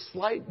see a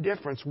slight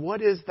difference,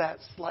 what is that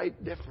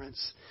slight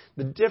difference?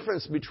 The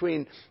difference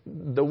between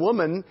the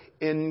woman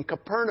in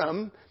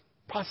Capernaum,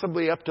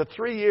 possibly up to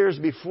 3 years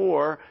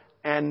before,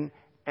 and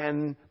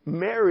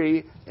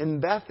Mary in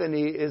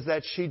Bethany, is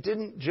that she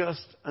didn't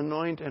just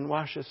anoint and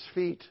wash his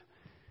feet.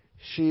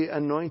 She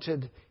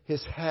anointed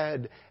his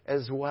head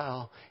as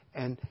well.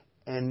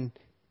 And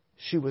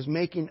she was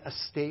making a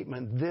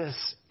statement. This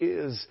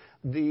is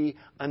the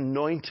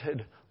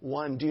anointed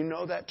one. Do you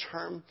know that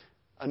term?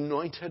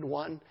 Anointed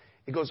one?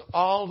 It goes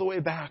all the way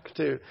back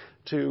to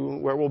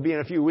where we'll be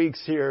in a few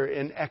weeks here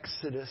in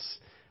Exodus,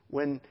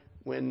 when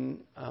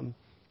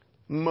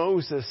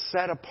Moses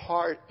set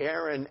apart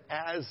Aaron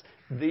as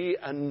the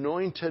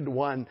anointed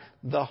one,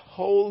 the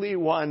holy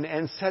one,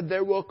 and said,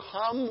 there will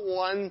come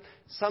one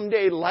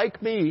someday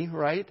like me,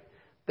 right?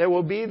 There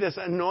will be this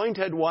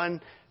anointed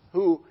one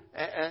who,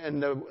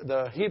 and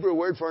the Hebrew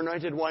word for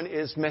anointed one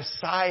is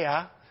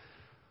Messiah,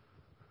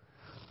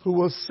 who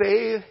will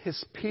save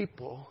his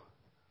people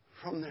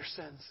from their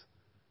sins.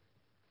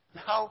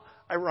 How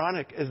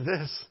ironic is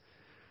this?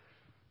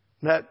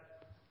 That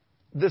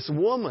this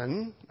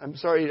woman, I'm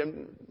sorry, I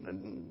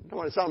don't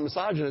want to sound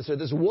misogynist here,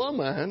 this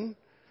woman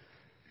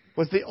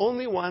was the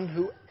only one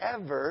who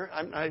ever,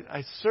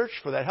 I searched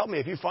for that, help me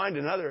if you find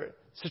another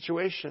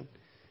situation,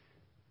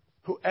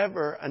 who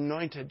ever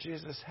anointed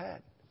Jesus'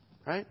 head,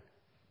 right?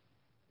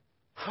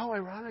 How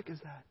ironic is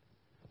that?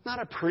 Not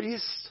a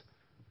priest,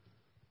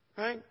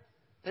 right?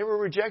 They were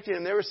rejecting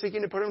him. They were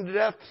seeking to put him to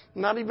death.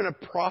 Not even a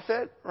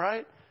prophet,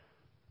 right?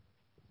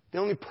 The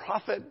only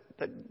prophet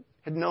that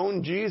had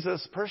known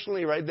Jesus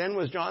personally right then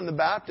was John the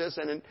Baptist,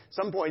 and at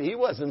some point he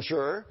wasn't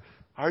sure.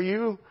 Are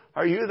you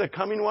the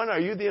coming one? Are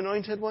you the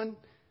anointed one?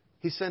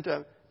 He sent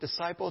a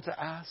disciple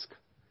to ask.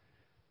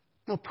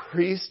 No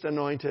priest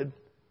anointed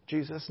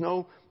Jesus.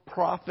 No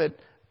prophet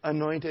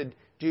anointed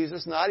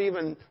Jesus. Not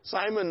even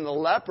Simon the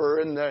leper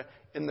in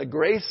the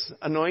grace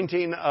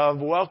anointing of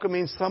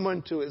welcoming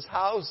someone to his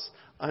house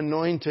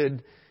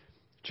anointed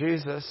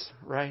Jesus,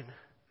 right?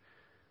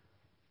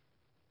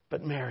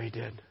 But Mary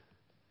did.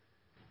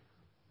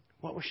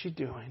 What was she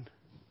doing?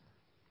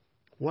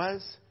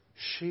 Was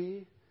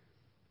she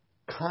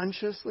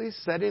consciously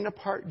setting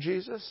apart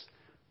Jesus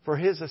for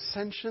his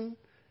ascension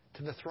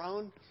to the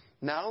throne?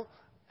 Now,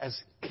 as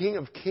King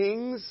of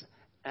Kings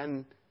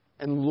and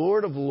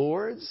Lord of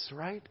Lords,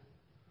 right?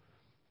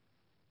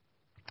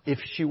 If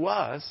she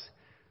was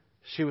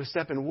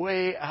stepping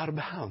way out of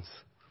bounds.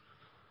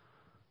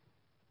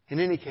 In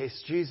any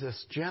case,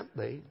 Jesus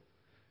gently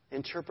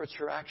interprets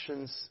her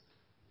actions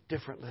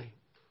differently.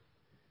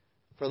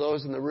 For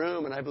those in the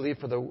room, and I believe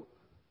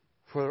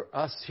for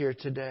us here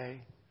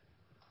today,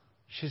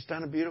 she's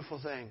done a beautiful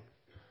thing.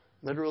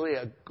 Literally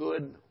a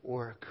good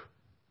work.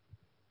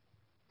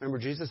 Remember,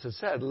 Jesus had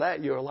said,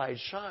 let your light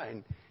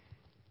shine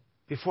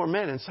before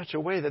men in such a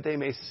way that they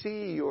may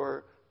see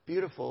your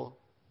beautiful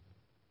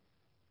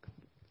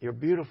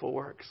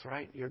works,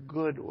 right? Your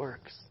good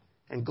works,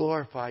 and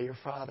glorify your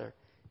Father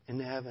in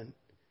heaven.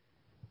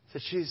 So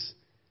she's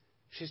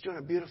doing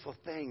a beautiful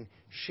thing.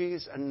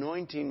 She's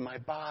anointing my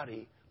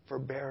body for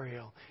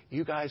burial.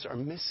 You guys are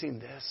missing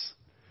this.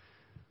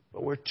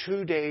 But we're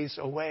 2 days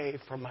away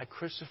from my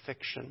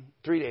crucifixion.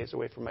 3 days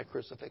away from my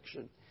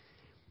crucifixion.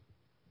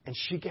 And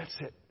she gets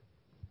it.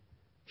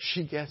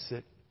 She gets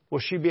it. Will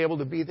she be able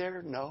to be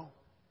there? No.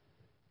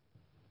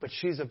 But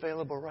she's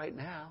available right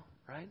now,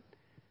 right?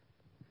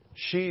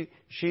 She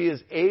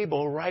is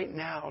able right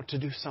now to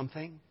do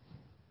something.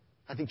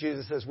 I think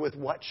Jesus says with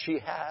what she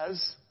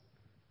has,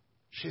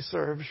 she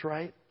serves,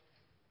 right?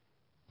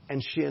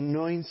 And she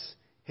anoints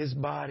his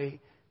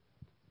body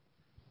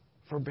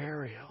for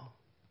burial.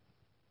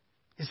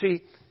 You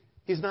see,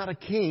 he's not a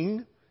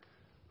king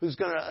who's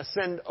going to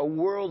ascend a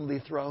worldly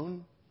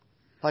throne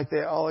like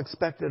they all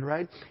expected,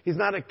 right? He's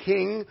not a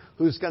king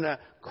who's going to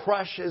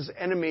crush his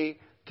enemy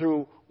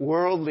through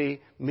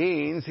worldly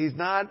means. He's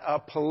not a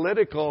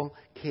political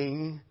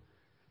king.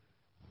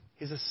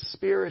 He's a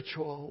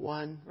spiritual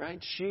one,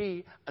 right?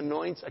 She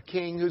anoints a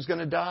king who's going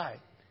to die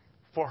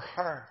for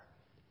her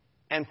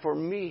and for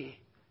me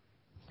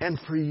and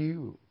for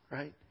you,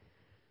 right?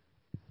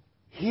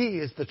 He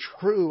is the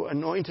true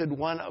anointed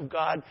one of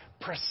God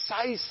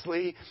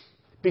precisely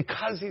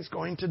because he's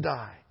going to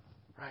die,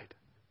 right?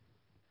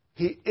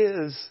 He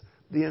is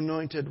the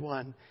anointed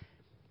one.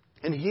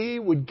 And he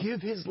would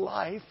give his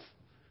life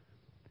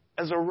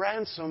as a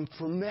ransom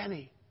for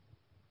many.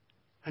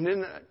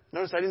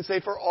 Notice I didn't say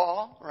for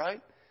all,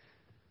 right?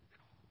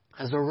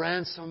 As a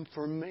ransom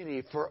for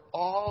many, for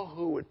all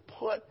who would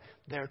put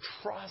their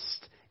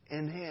trust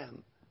in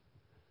him.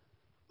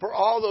 For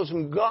all those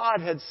whom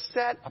God had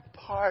set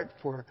apart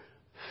for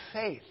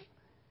faith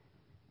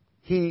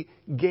He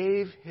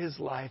gave his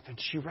life, and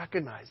she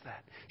recognized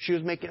that. She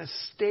was making a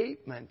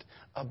statement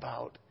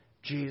about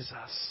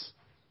Jesus.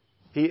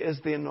 He is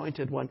the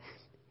anointed one.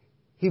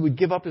 He would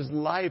give up his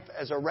life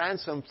as a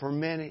ransom for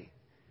many.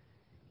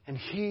 And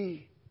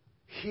he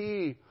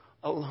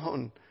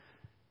alone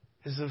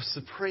is of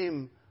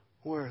supreme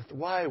worth.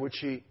 Why would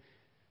she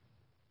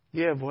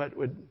give what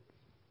would,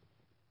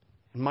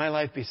 in my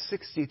life, be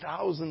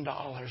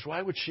 $60,000?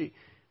 Why would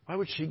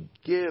she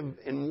give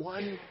in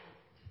one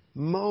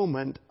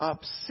moment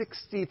up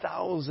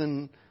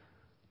 60,000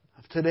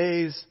 of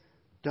today's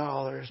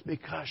dollars?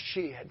 Because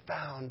she had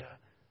found a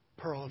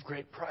pearl of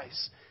great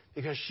price.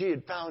 Because she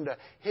had found a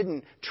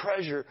hidden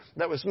treasure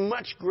that was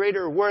much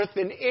greater worth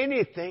than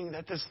anything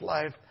that this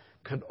life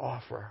could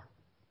offer.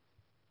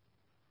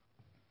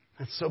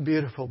 It's so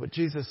beautiful. But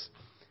Jesus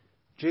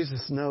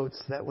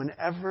notes that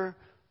whenever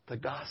the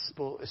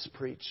gospel is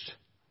preached,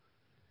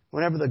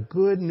 whenever the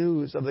good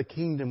news of the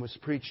kingdom was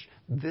preached,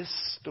 this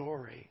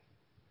story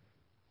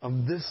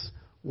of this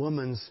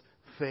woman's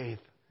faith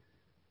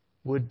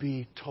would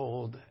be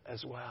told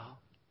as well.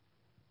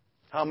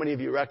 How many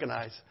of you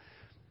recognize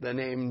the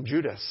name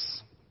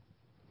Judas?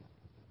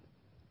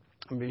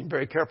 I'm being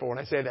very careful when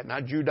I say that.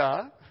 Not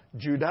Judah,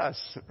 Judas,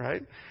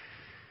 right?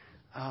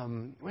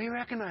 We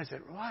recognize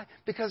it. Why?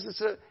 Because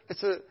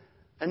it's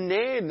a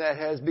name that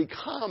has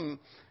become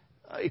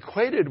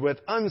equated with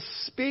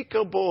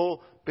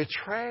unspeakable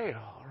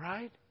betrayal,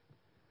 right?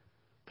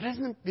 But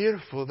isn't it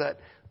beautiful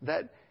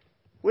that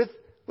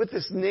with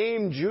this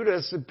name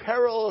Judas,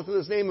 parallel to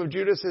this name of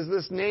Judas is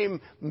this name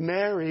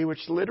Mary,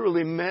 which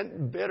literally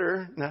meant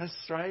bitterness,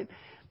 right?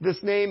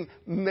 This name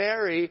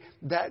Mary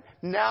that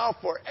now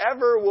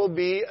forever will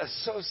be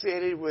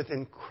associated with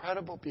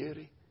incredible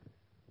beauty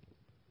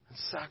and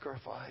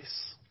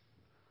sacrifice.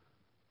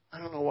 I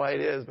don't know why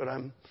it is, but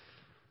I'm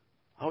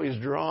always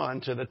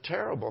drawn to the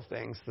terrible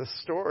things, the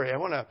story. I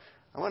want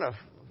to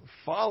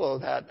follow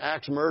that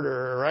axe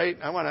murderer, right?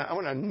 I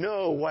want to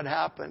know what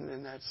happened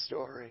in that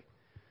story.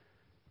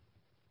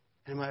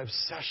 In my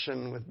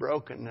obsession with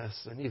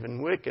brokenness and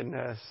even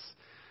wickedness,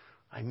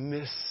 I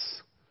miss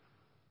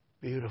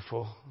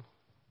beautiful.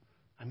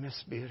 I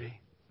miss beauty.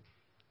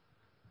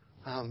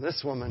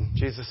 This woman,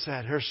 Jesus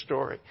said, her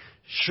story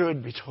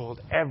should be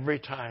told every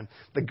time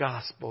the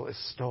gospel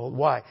is told.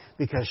 Why?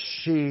 Because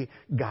she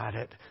got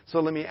it. So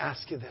let me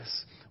ask you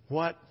this.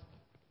 What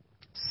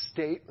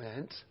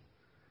statement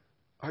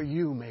are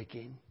you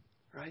making?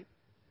 Right?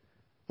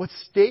 What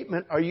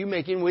statement are you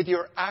making with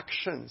your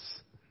actions?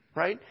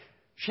 Right?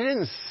 She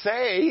didn't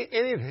say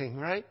anything,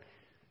 right?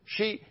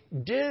 She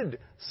did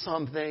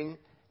something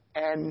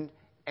and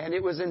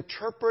it was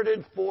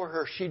interpreted for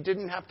her. She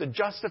didn't have to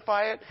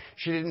justify it.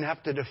 She didn't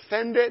have to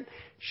defend it.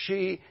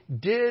 She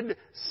did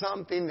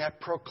something that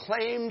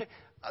proclaimed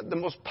the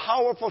most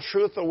powerful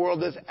truth the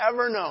world has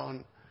ever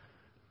known.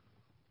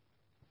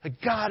 That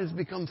God has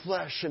become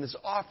flesh and has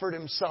offered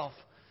himself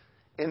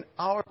in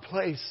our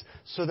place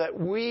so that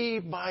we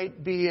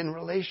might be in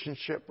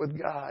relationship with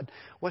God.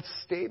 What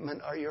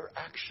statement are your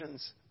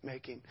actions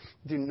making?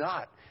 Do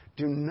not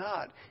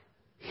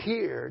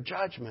hear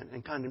judgment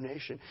and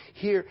condemnation.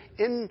 Hear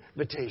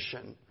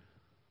invitation.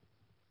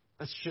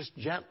 Let's just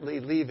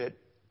gently leave it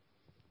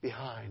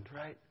behind,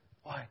 right?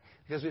 Why?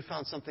 Because we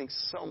found something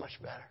so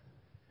much better.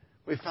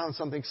 We found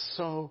something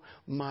so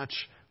much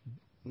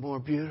more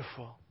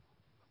beautiful.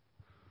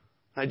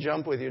 I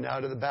jump with you now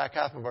to the back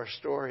half of our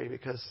story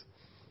because,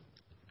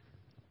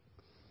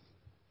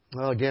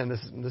 well, again,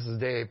 this is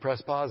Dave.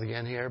 Press pause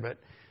again here, but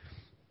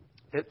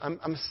I'm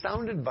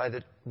astounded by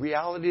the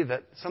reality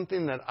that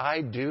something that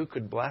I do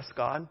could bless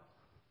God.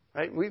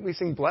 Right? We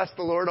sing, "Bless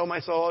the Lord, O my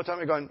soul," all the time.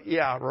 We're going,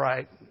 yeah,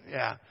 right,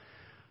 yeah.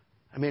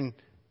 I mean,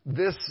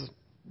 this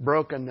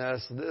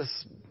brokenness,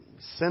 this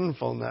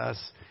sinfulness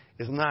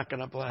is not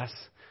going to bless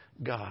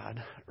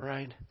God,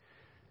 right?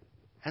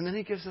 And then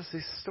he gives us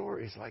these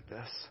stories like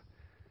this,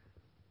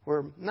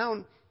 where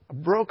now a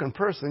broken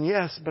person,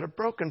 yes, but a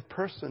broken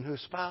person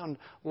who's found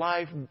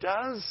life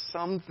does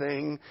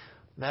something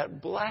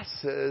that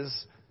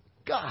blesses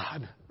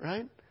God,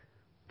 right?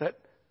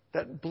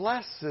 That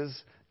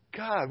blesses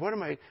God. What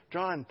am I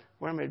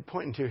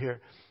pointing to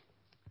here?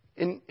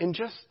 In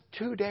just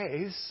 2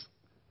 days,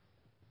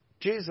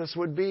 Jesus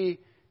would be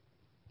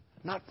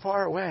not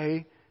far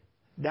away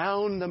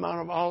down the Mount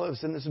of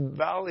Olives in this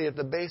valley at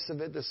the base of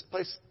it, this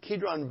place,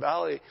 Kidron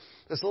Valley,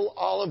 this little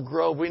olive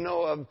grove. We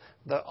know of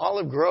the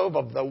olive grove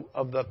of the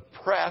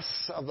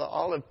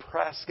olive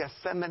press,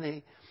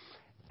 Gethsemane.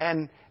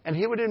 And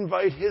he would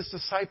invite his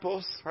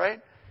disciples, right,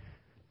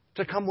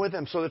 to come with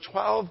him. So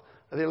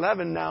the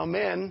 11 now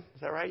men,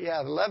 is that right?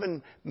 Yeah, the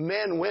 11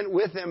 men went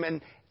with him,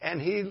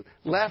 and he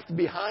left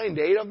behind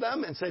 8 of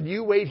them and said,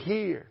 "You wait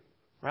here,"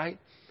 right?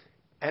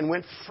 And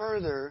went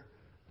further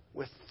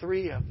with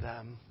 3 of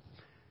them,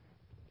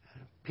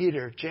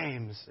 Peter,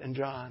 James, and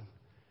John,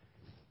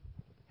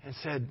 and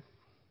said,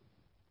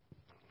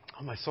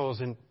 "Oh, my soul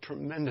is in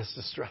tremendous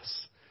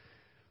distress.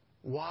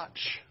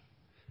 Watch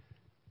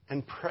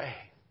and pray.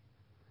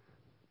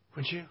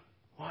 Would you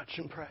watch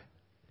and pray?"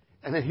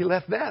 And then he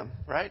left them,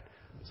 right?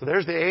 So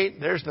there's the 8,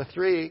 there's the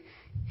 3.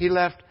 He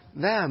left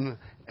them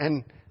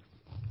and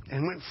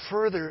went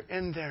further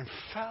in there and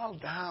fell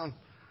down.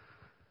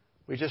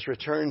 We just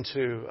returned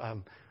to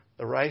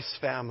the Rice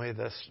family,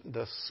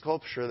 the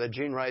sculpture that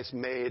Gene Rice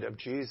made of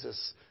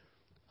Jesus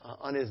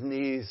on his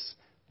knees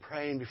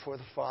praying before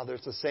the Father.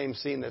 It's the same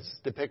scene that's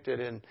depicted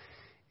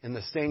in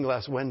the stained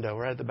glass window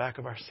right at the back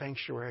of our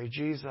sanctuary.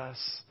 Jesus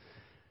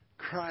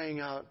crying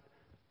out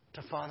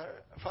to Father,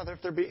 Father,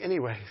 if there be any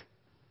way,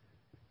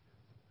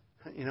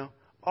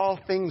 all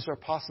things are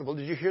possible.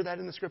 Did you hear that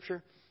in the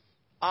Scripture?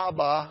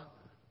 Abba,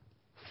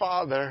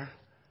 Father,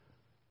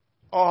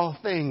 all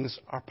things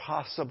are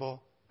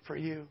possible for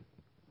you.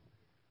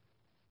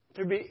 If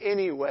there be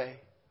any way,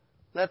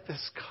 let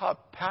this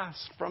cup pass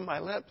from my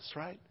lips,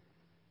 right?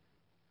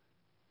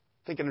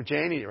 Thinking of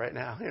Janie right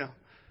now,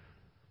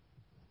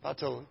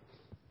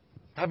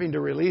 having to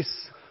release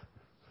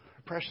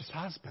her precious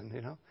husband,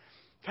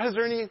 God, is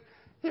there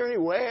any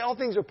way? All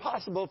things are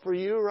possible for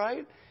you, right?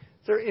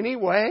 Is there any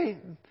way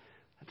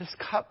that this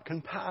cup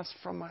can pass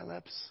from my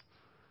lips?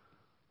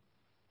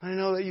 I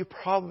know that you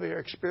probably are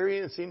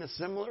experiencing a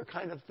similar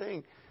kind of thing.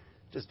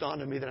 It just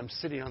dawned on me that I'm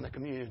sitting on the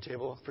communion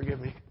table. Forgive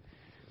me.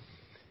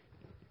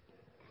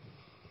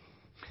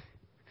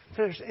 If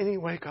there's any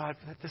way, God,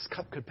 that this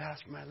cup could pass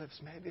from my lips,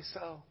 maybe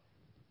so.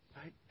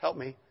 Right? Help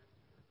me.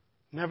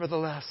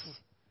 Nevertheless,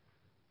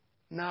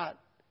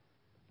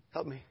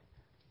 help me.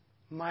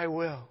 My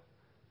will,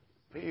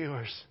 but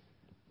yours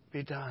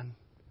be done.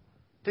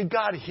 Did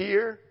God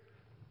hear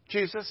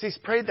Jesus? He's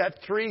prayed that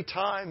 3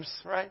 times,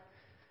 right?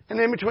 And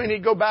in between,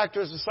 he'd go back to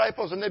his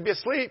disciples and they'd be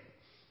asleep.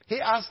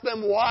 He asked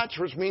them watch,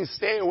 which means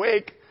stay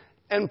awake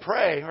and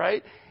pray,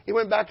 right? He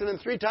went back to them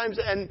 3 times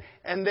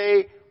and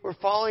they were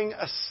falling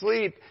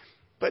asleep.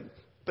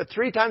 But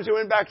 3 times he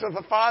went back to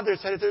the Father and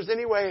said, if there's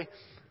any way,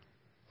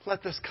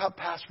 let this cup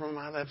pass from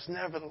my lips.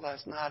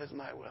 Nevertheless, not as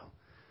my will,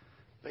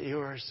 but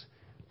yours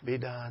be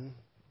done.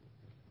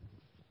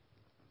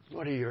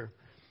 What are your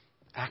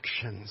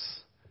actions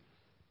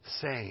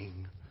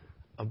saying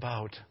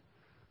about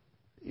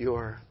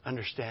your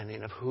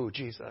understanding of who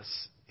Jesus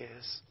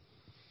is?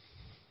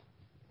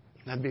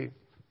 That'd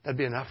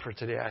be enough for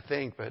today, I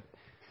think. But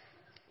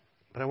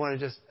I want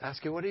to just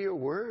ask you, what are your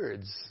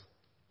words?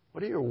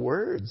 What are your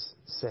words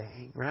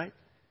saying, right?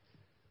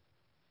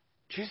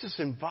 Jesus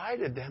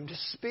invited them to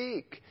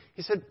speak.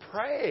 He said,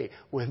 pray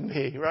with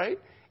me, right?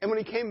 And when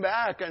he came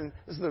back, and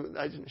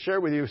I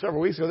shared with you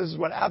several weeks ago, this is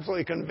what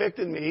absolutely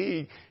convicted me.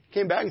 He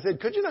came back and said,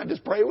 could you not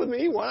just pray with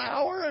me 1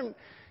 hour? And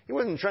he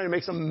wasn't trying to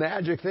make some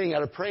magic thing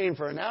out of praying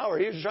for an hour.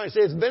 He was just trying to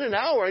say, it's been an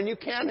hour and you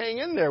can't hang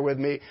in there with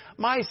me.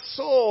 My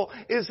soul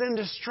is in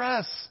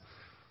distress.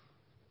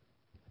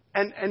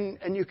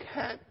 And you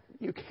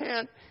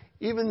can't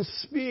even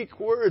speak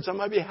words on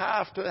my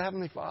behalf to the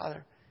Heavenly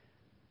Father.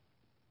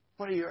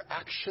 What are your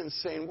actions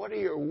saying? What are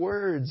your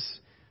words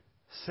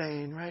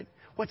saying, right?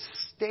 What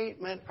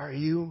statement are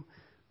you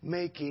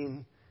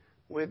making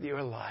with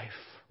your life?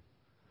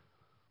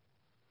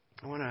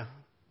 I want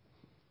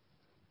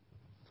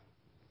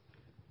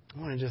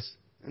to just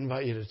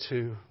invite you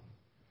to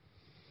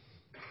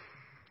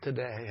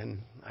today, and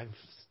I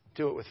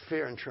do it with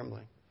fear and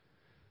trembling,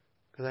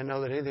 because I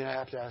know that anything I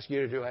have to ask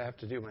you to do, I have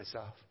to do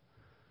myself.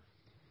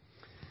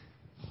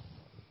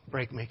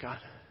 Break me, God.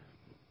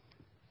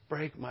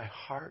 Break my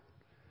heart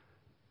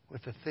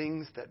with the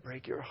things that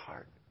break your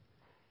heart.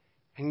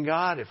 And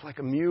God, if like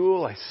a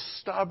mule I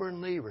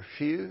stubbornly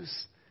refuse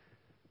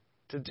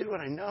to do what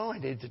I know I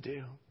need to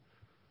do,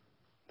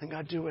 then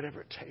God, do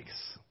whatever it takes.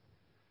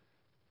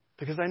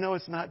 Because I know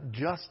it's not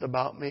just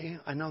about me.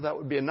 I know that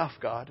would be enough,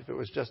 God, if it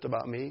was just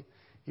about me.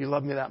 You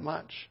love me that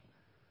much.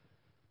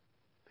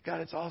 But God,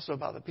 it's also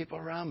about the people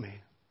around me.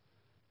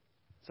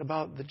 It's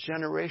about the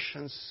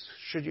generations,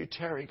 should you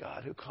tarry,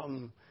 God, who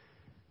come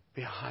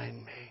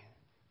behind me.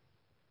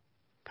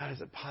 God,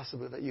 is it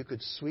possible that you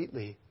could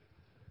sweetly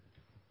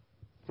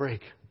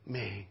break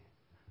me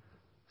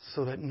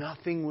so that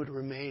nothing would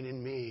remain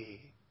in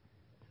me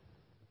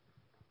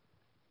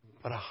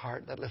but a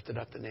heart that lifted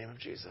up the name of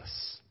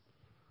Jesus?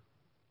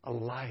 A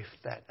life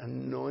that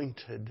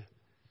anointed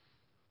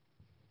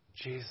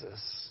Jesus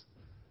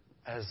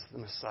as the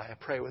Messiah.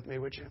 Pray with me,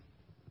 would you?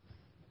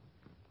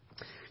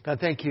 God,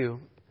 thank you.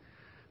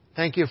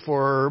 Thank you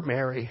for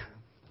Mary.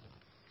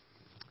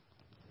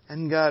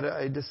 And God,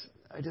 I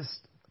just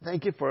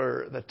thank you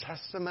for the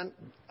testament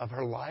of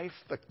her life,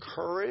 the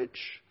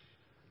courage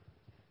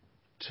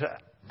to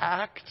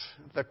act,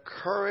 the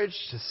courage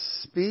to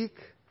speak,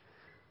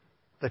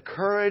 the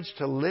courage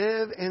to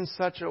live in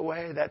such a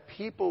way that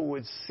people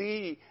would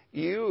see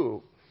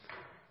you.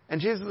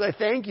 And Jesus, I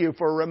thank you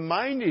for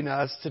reminding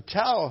us to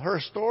tell her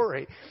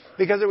story,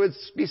 because it would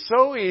be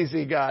so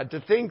easy, God,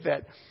 to think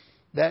that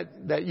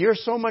you're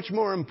so much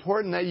more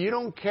important, that you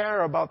don't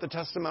care about the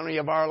testimony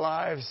of our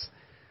lives.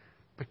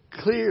 But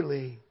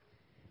clearly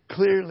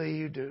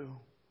you do.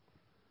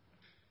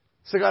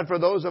 So God, for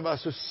those of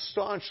us who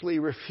staunchly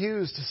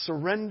refuse to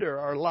surrender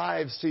our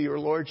lives to your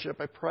Lordship,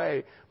 I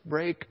pray,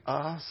 break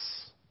us.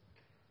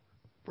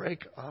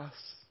 Break us,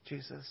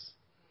 Jesus.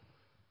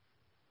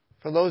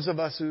 For those of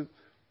us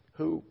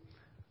who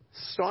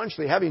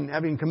staunchly,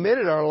 having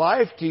committed our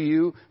life to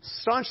you,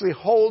 staunchly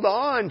hold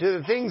on to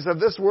the things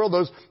of this world,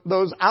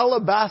 those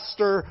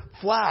alabaster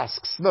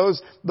flasks, those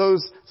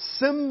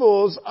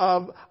symbols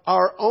of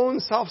our own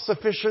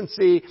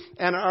self-sufficiency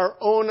and our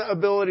own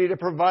ability to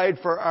provide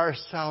for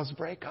ourselves.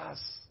 Break us,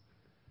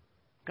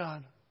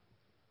 God,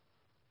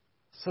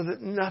 so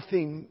that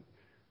nothing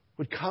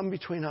would come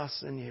between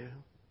us and you.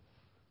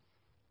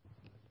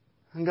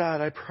 And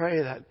God, I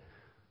pray that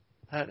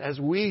as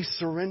we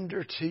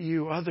surrender to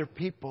you, other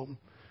people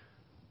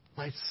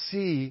might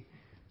see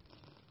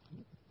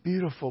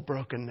beautiful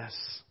brokenness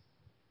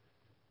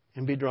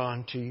and be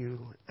drawn to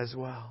you as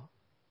well.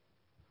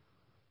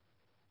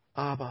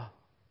 Abba,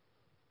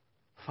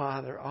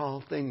 Father,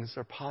 all things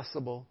are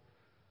possible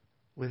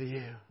with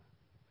you.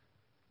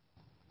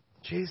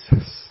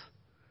 Jesus,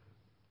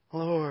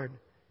 Lord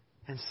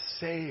and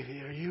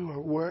Savior, you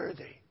are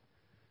worthy.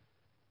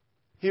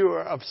 You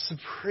are of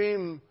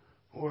supreme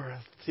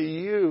worth. To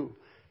you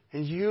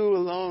and you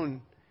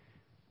alone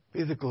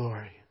be the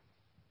glory.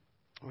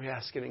 We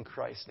ask it in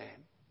Christ's name.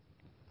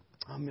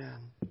 Amen.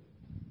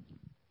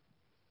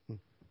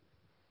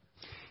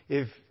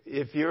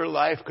 If your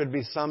life could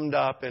be summed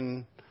up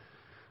in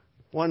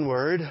one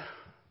word,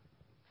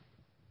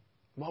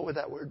 what would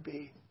that word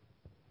be?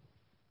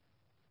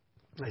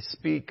 I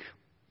speak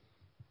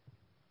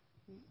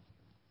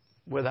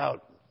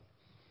without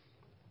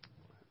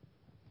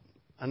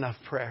enough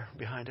prayer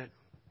behind it.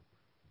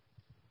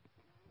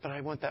 But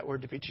I want that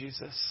word to be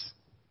Jesus.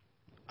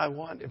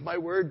 If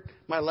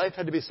my life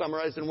had to be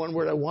summarized in one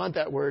word, I want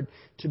that word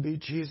to be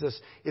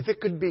Jesus. If it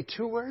could be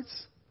two words,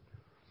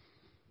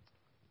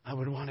 I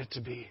would want it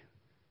to be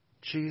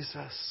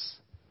Jesus,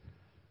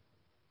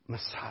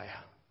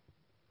 Messiah.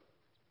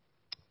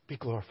 Be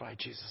glorified,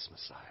 Jesus,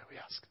 Messiah, we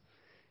ask.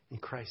 In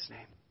Christ's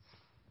name,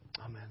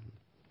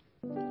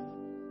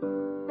 amen.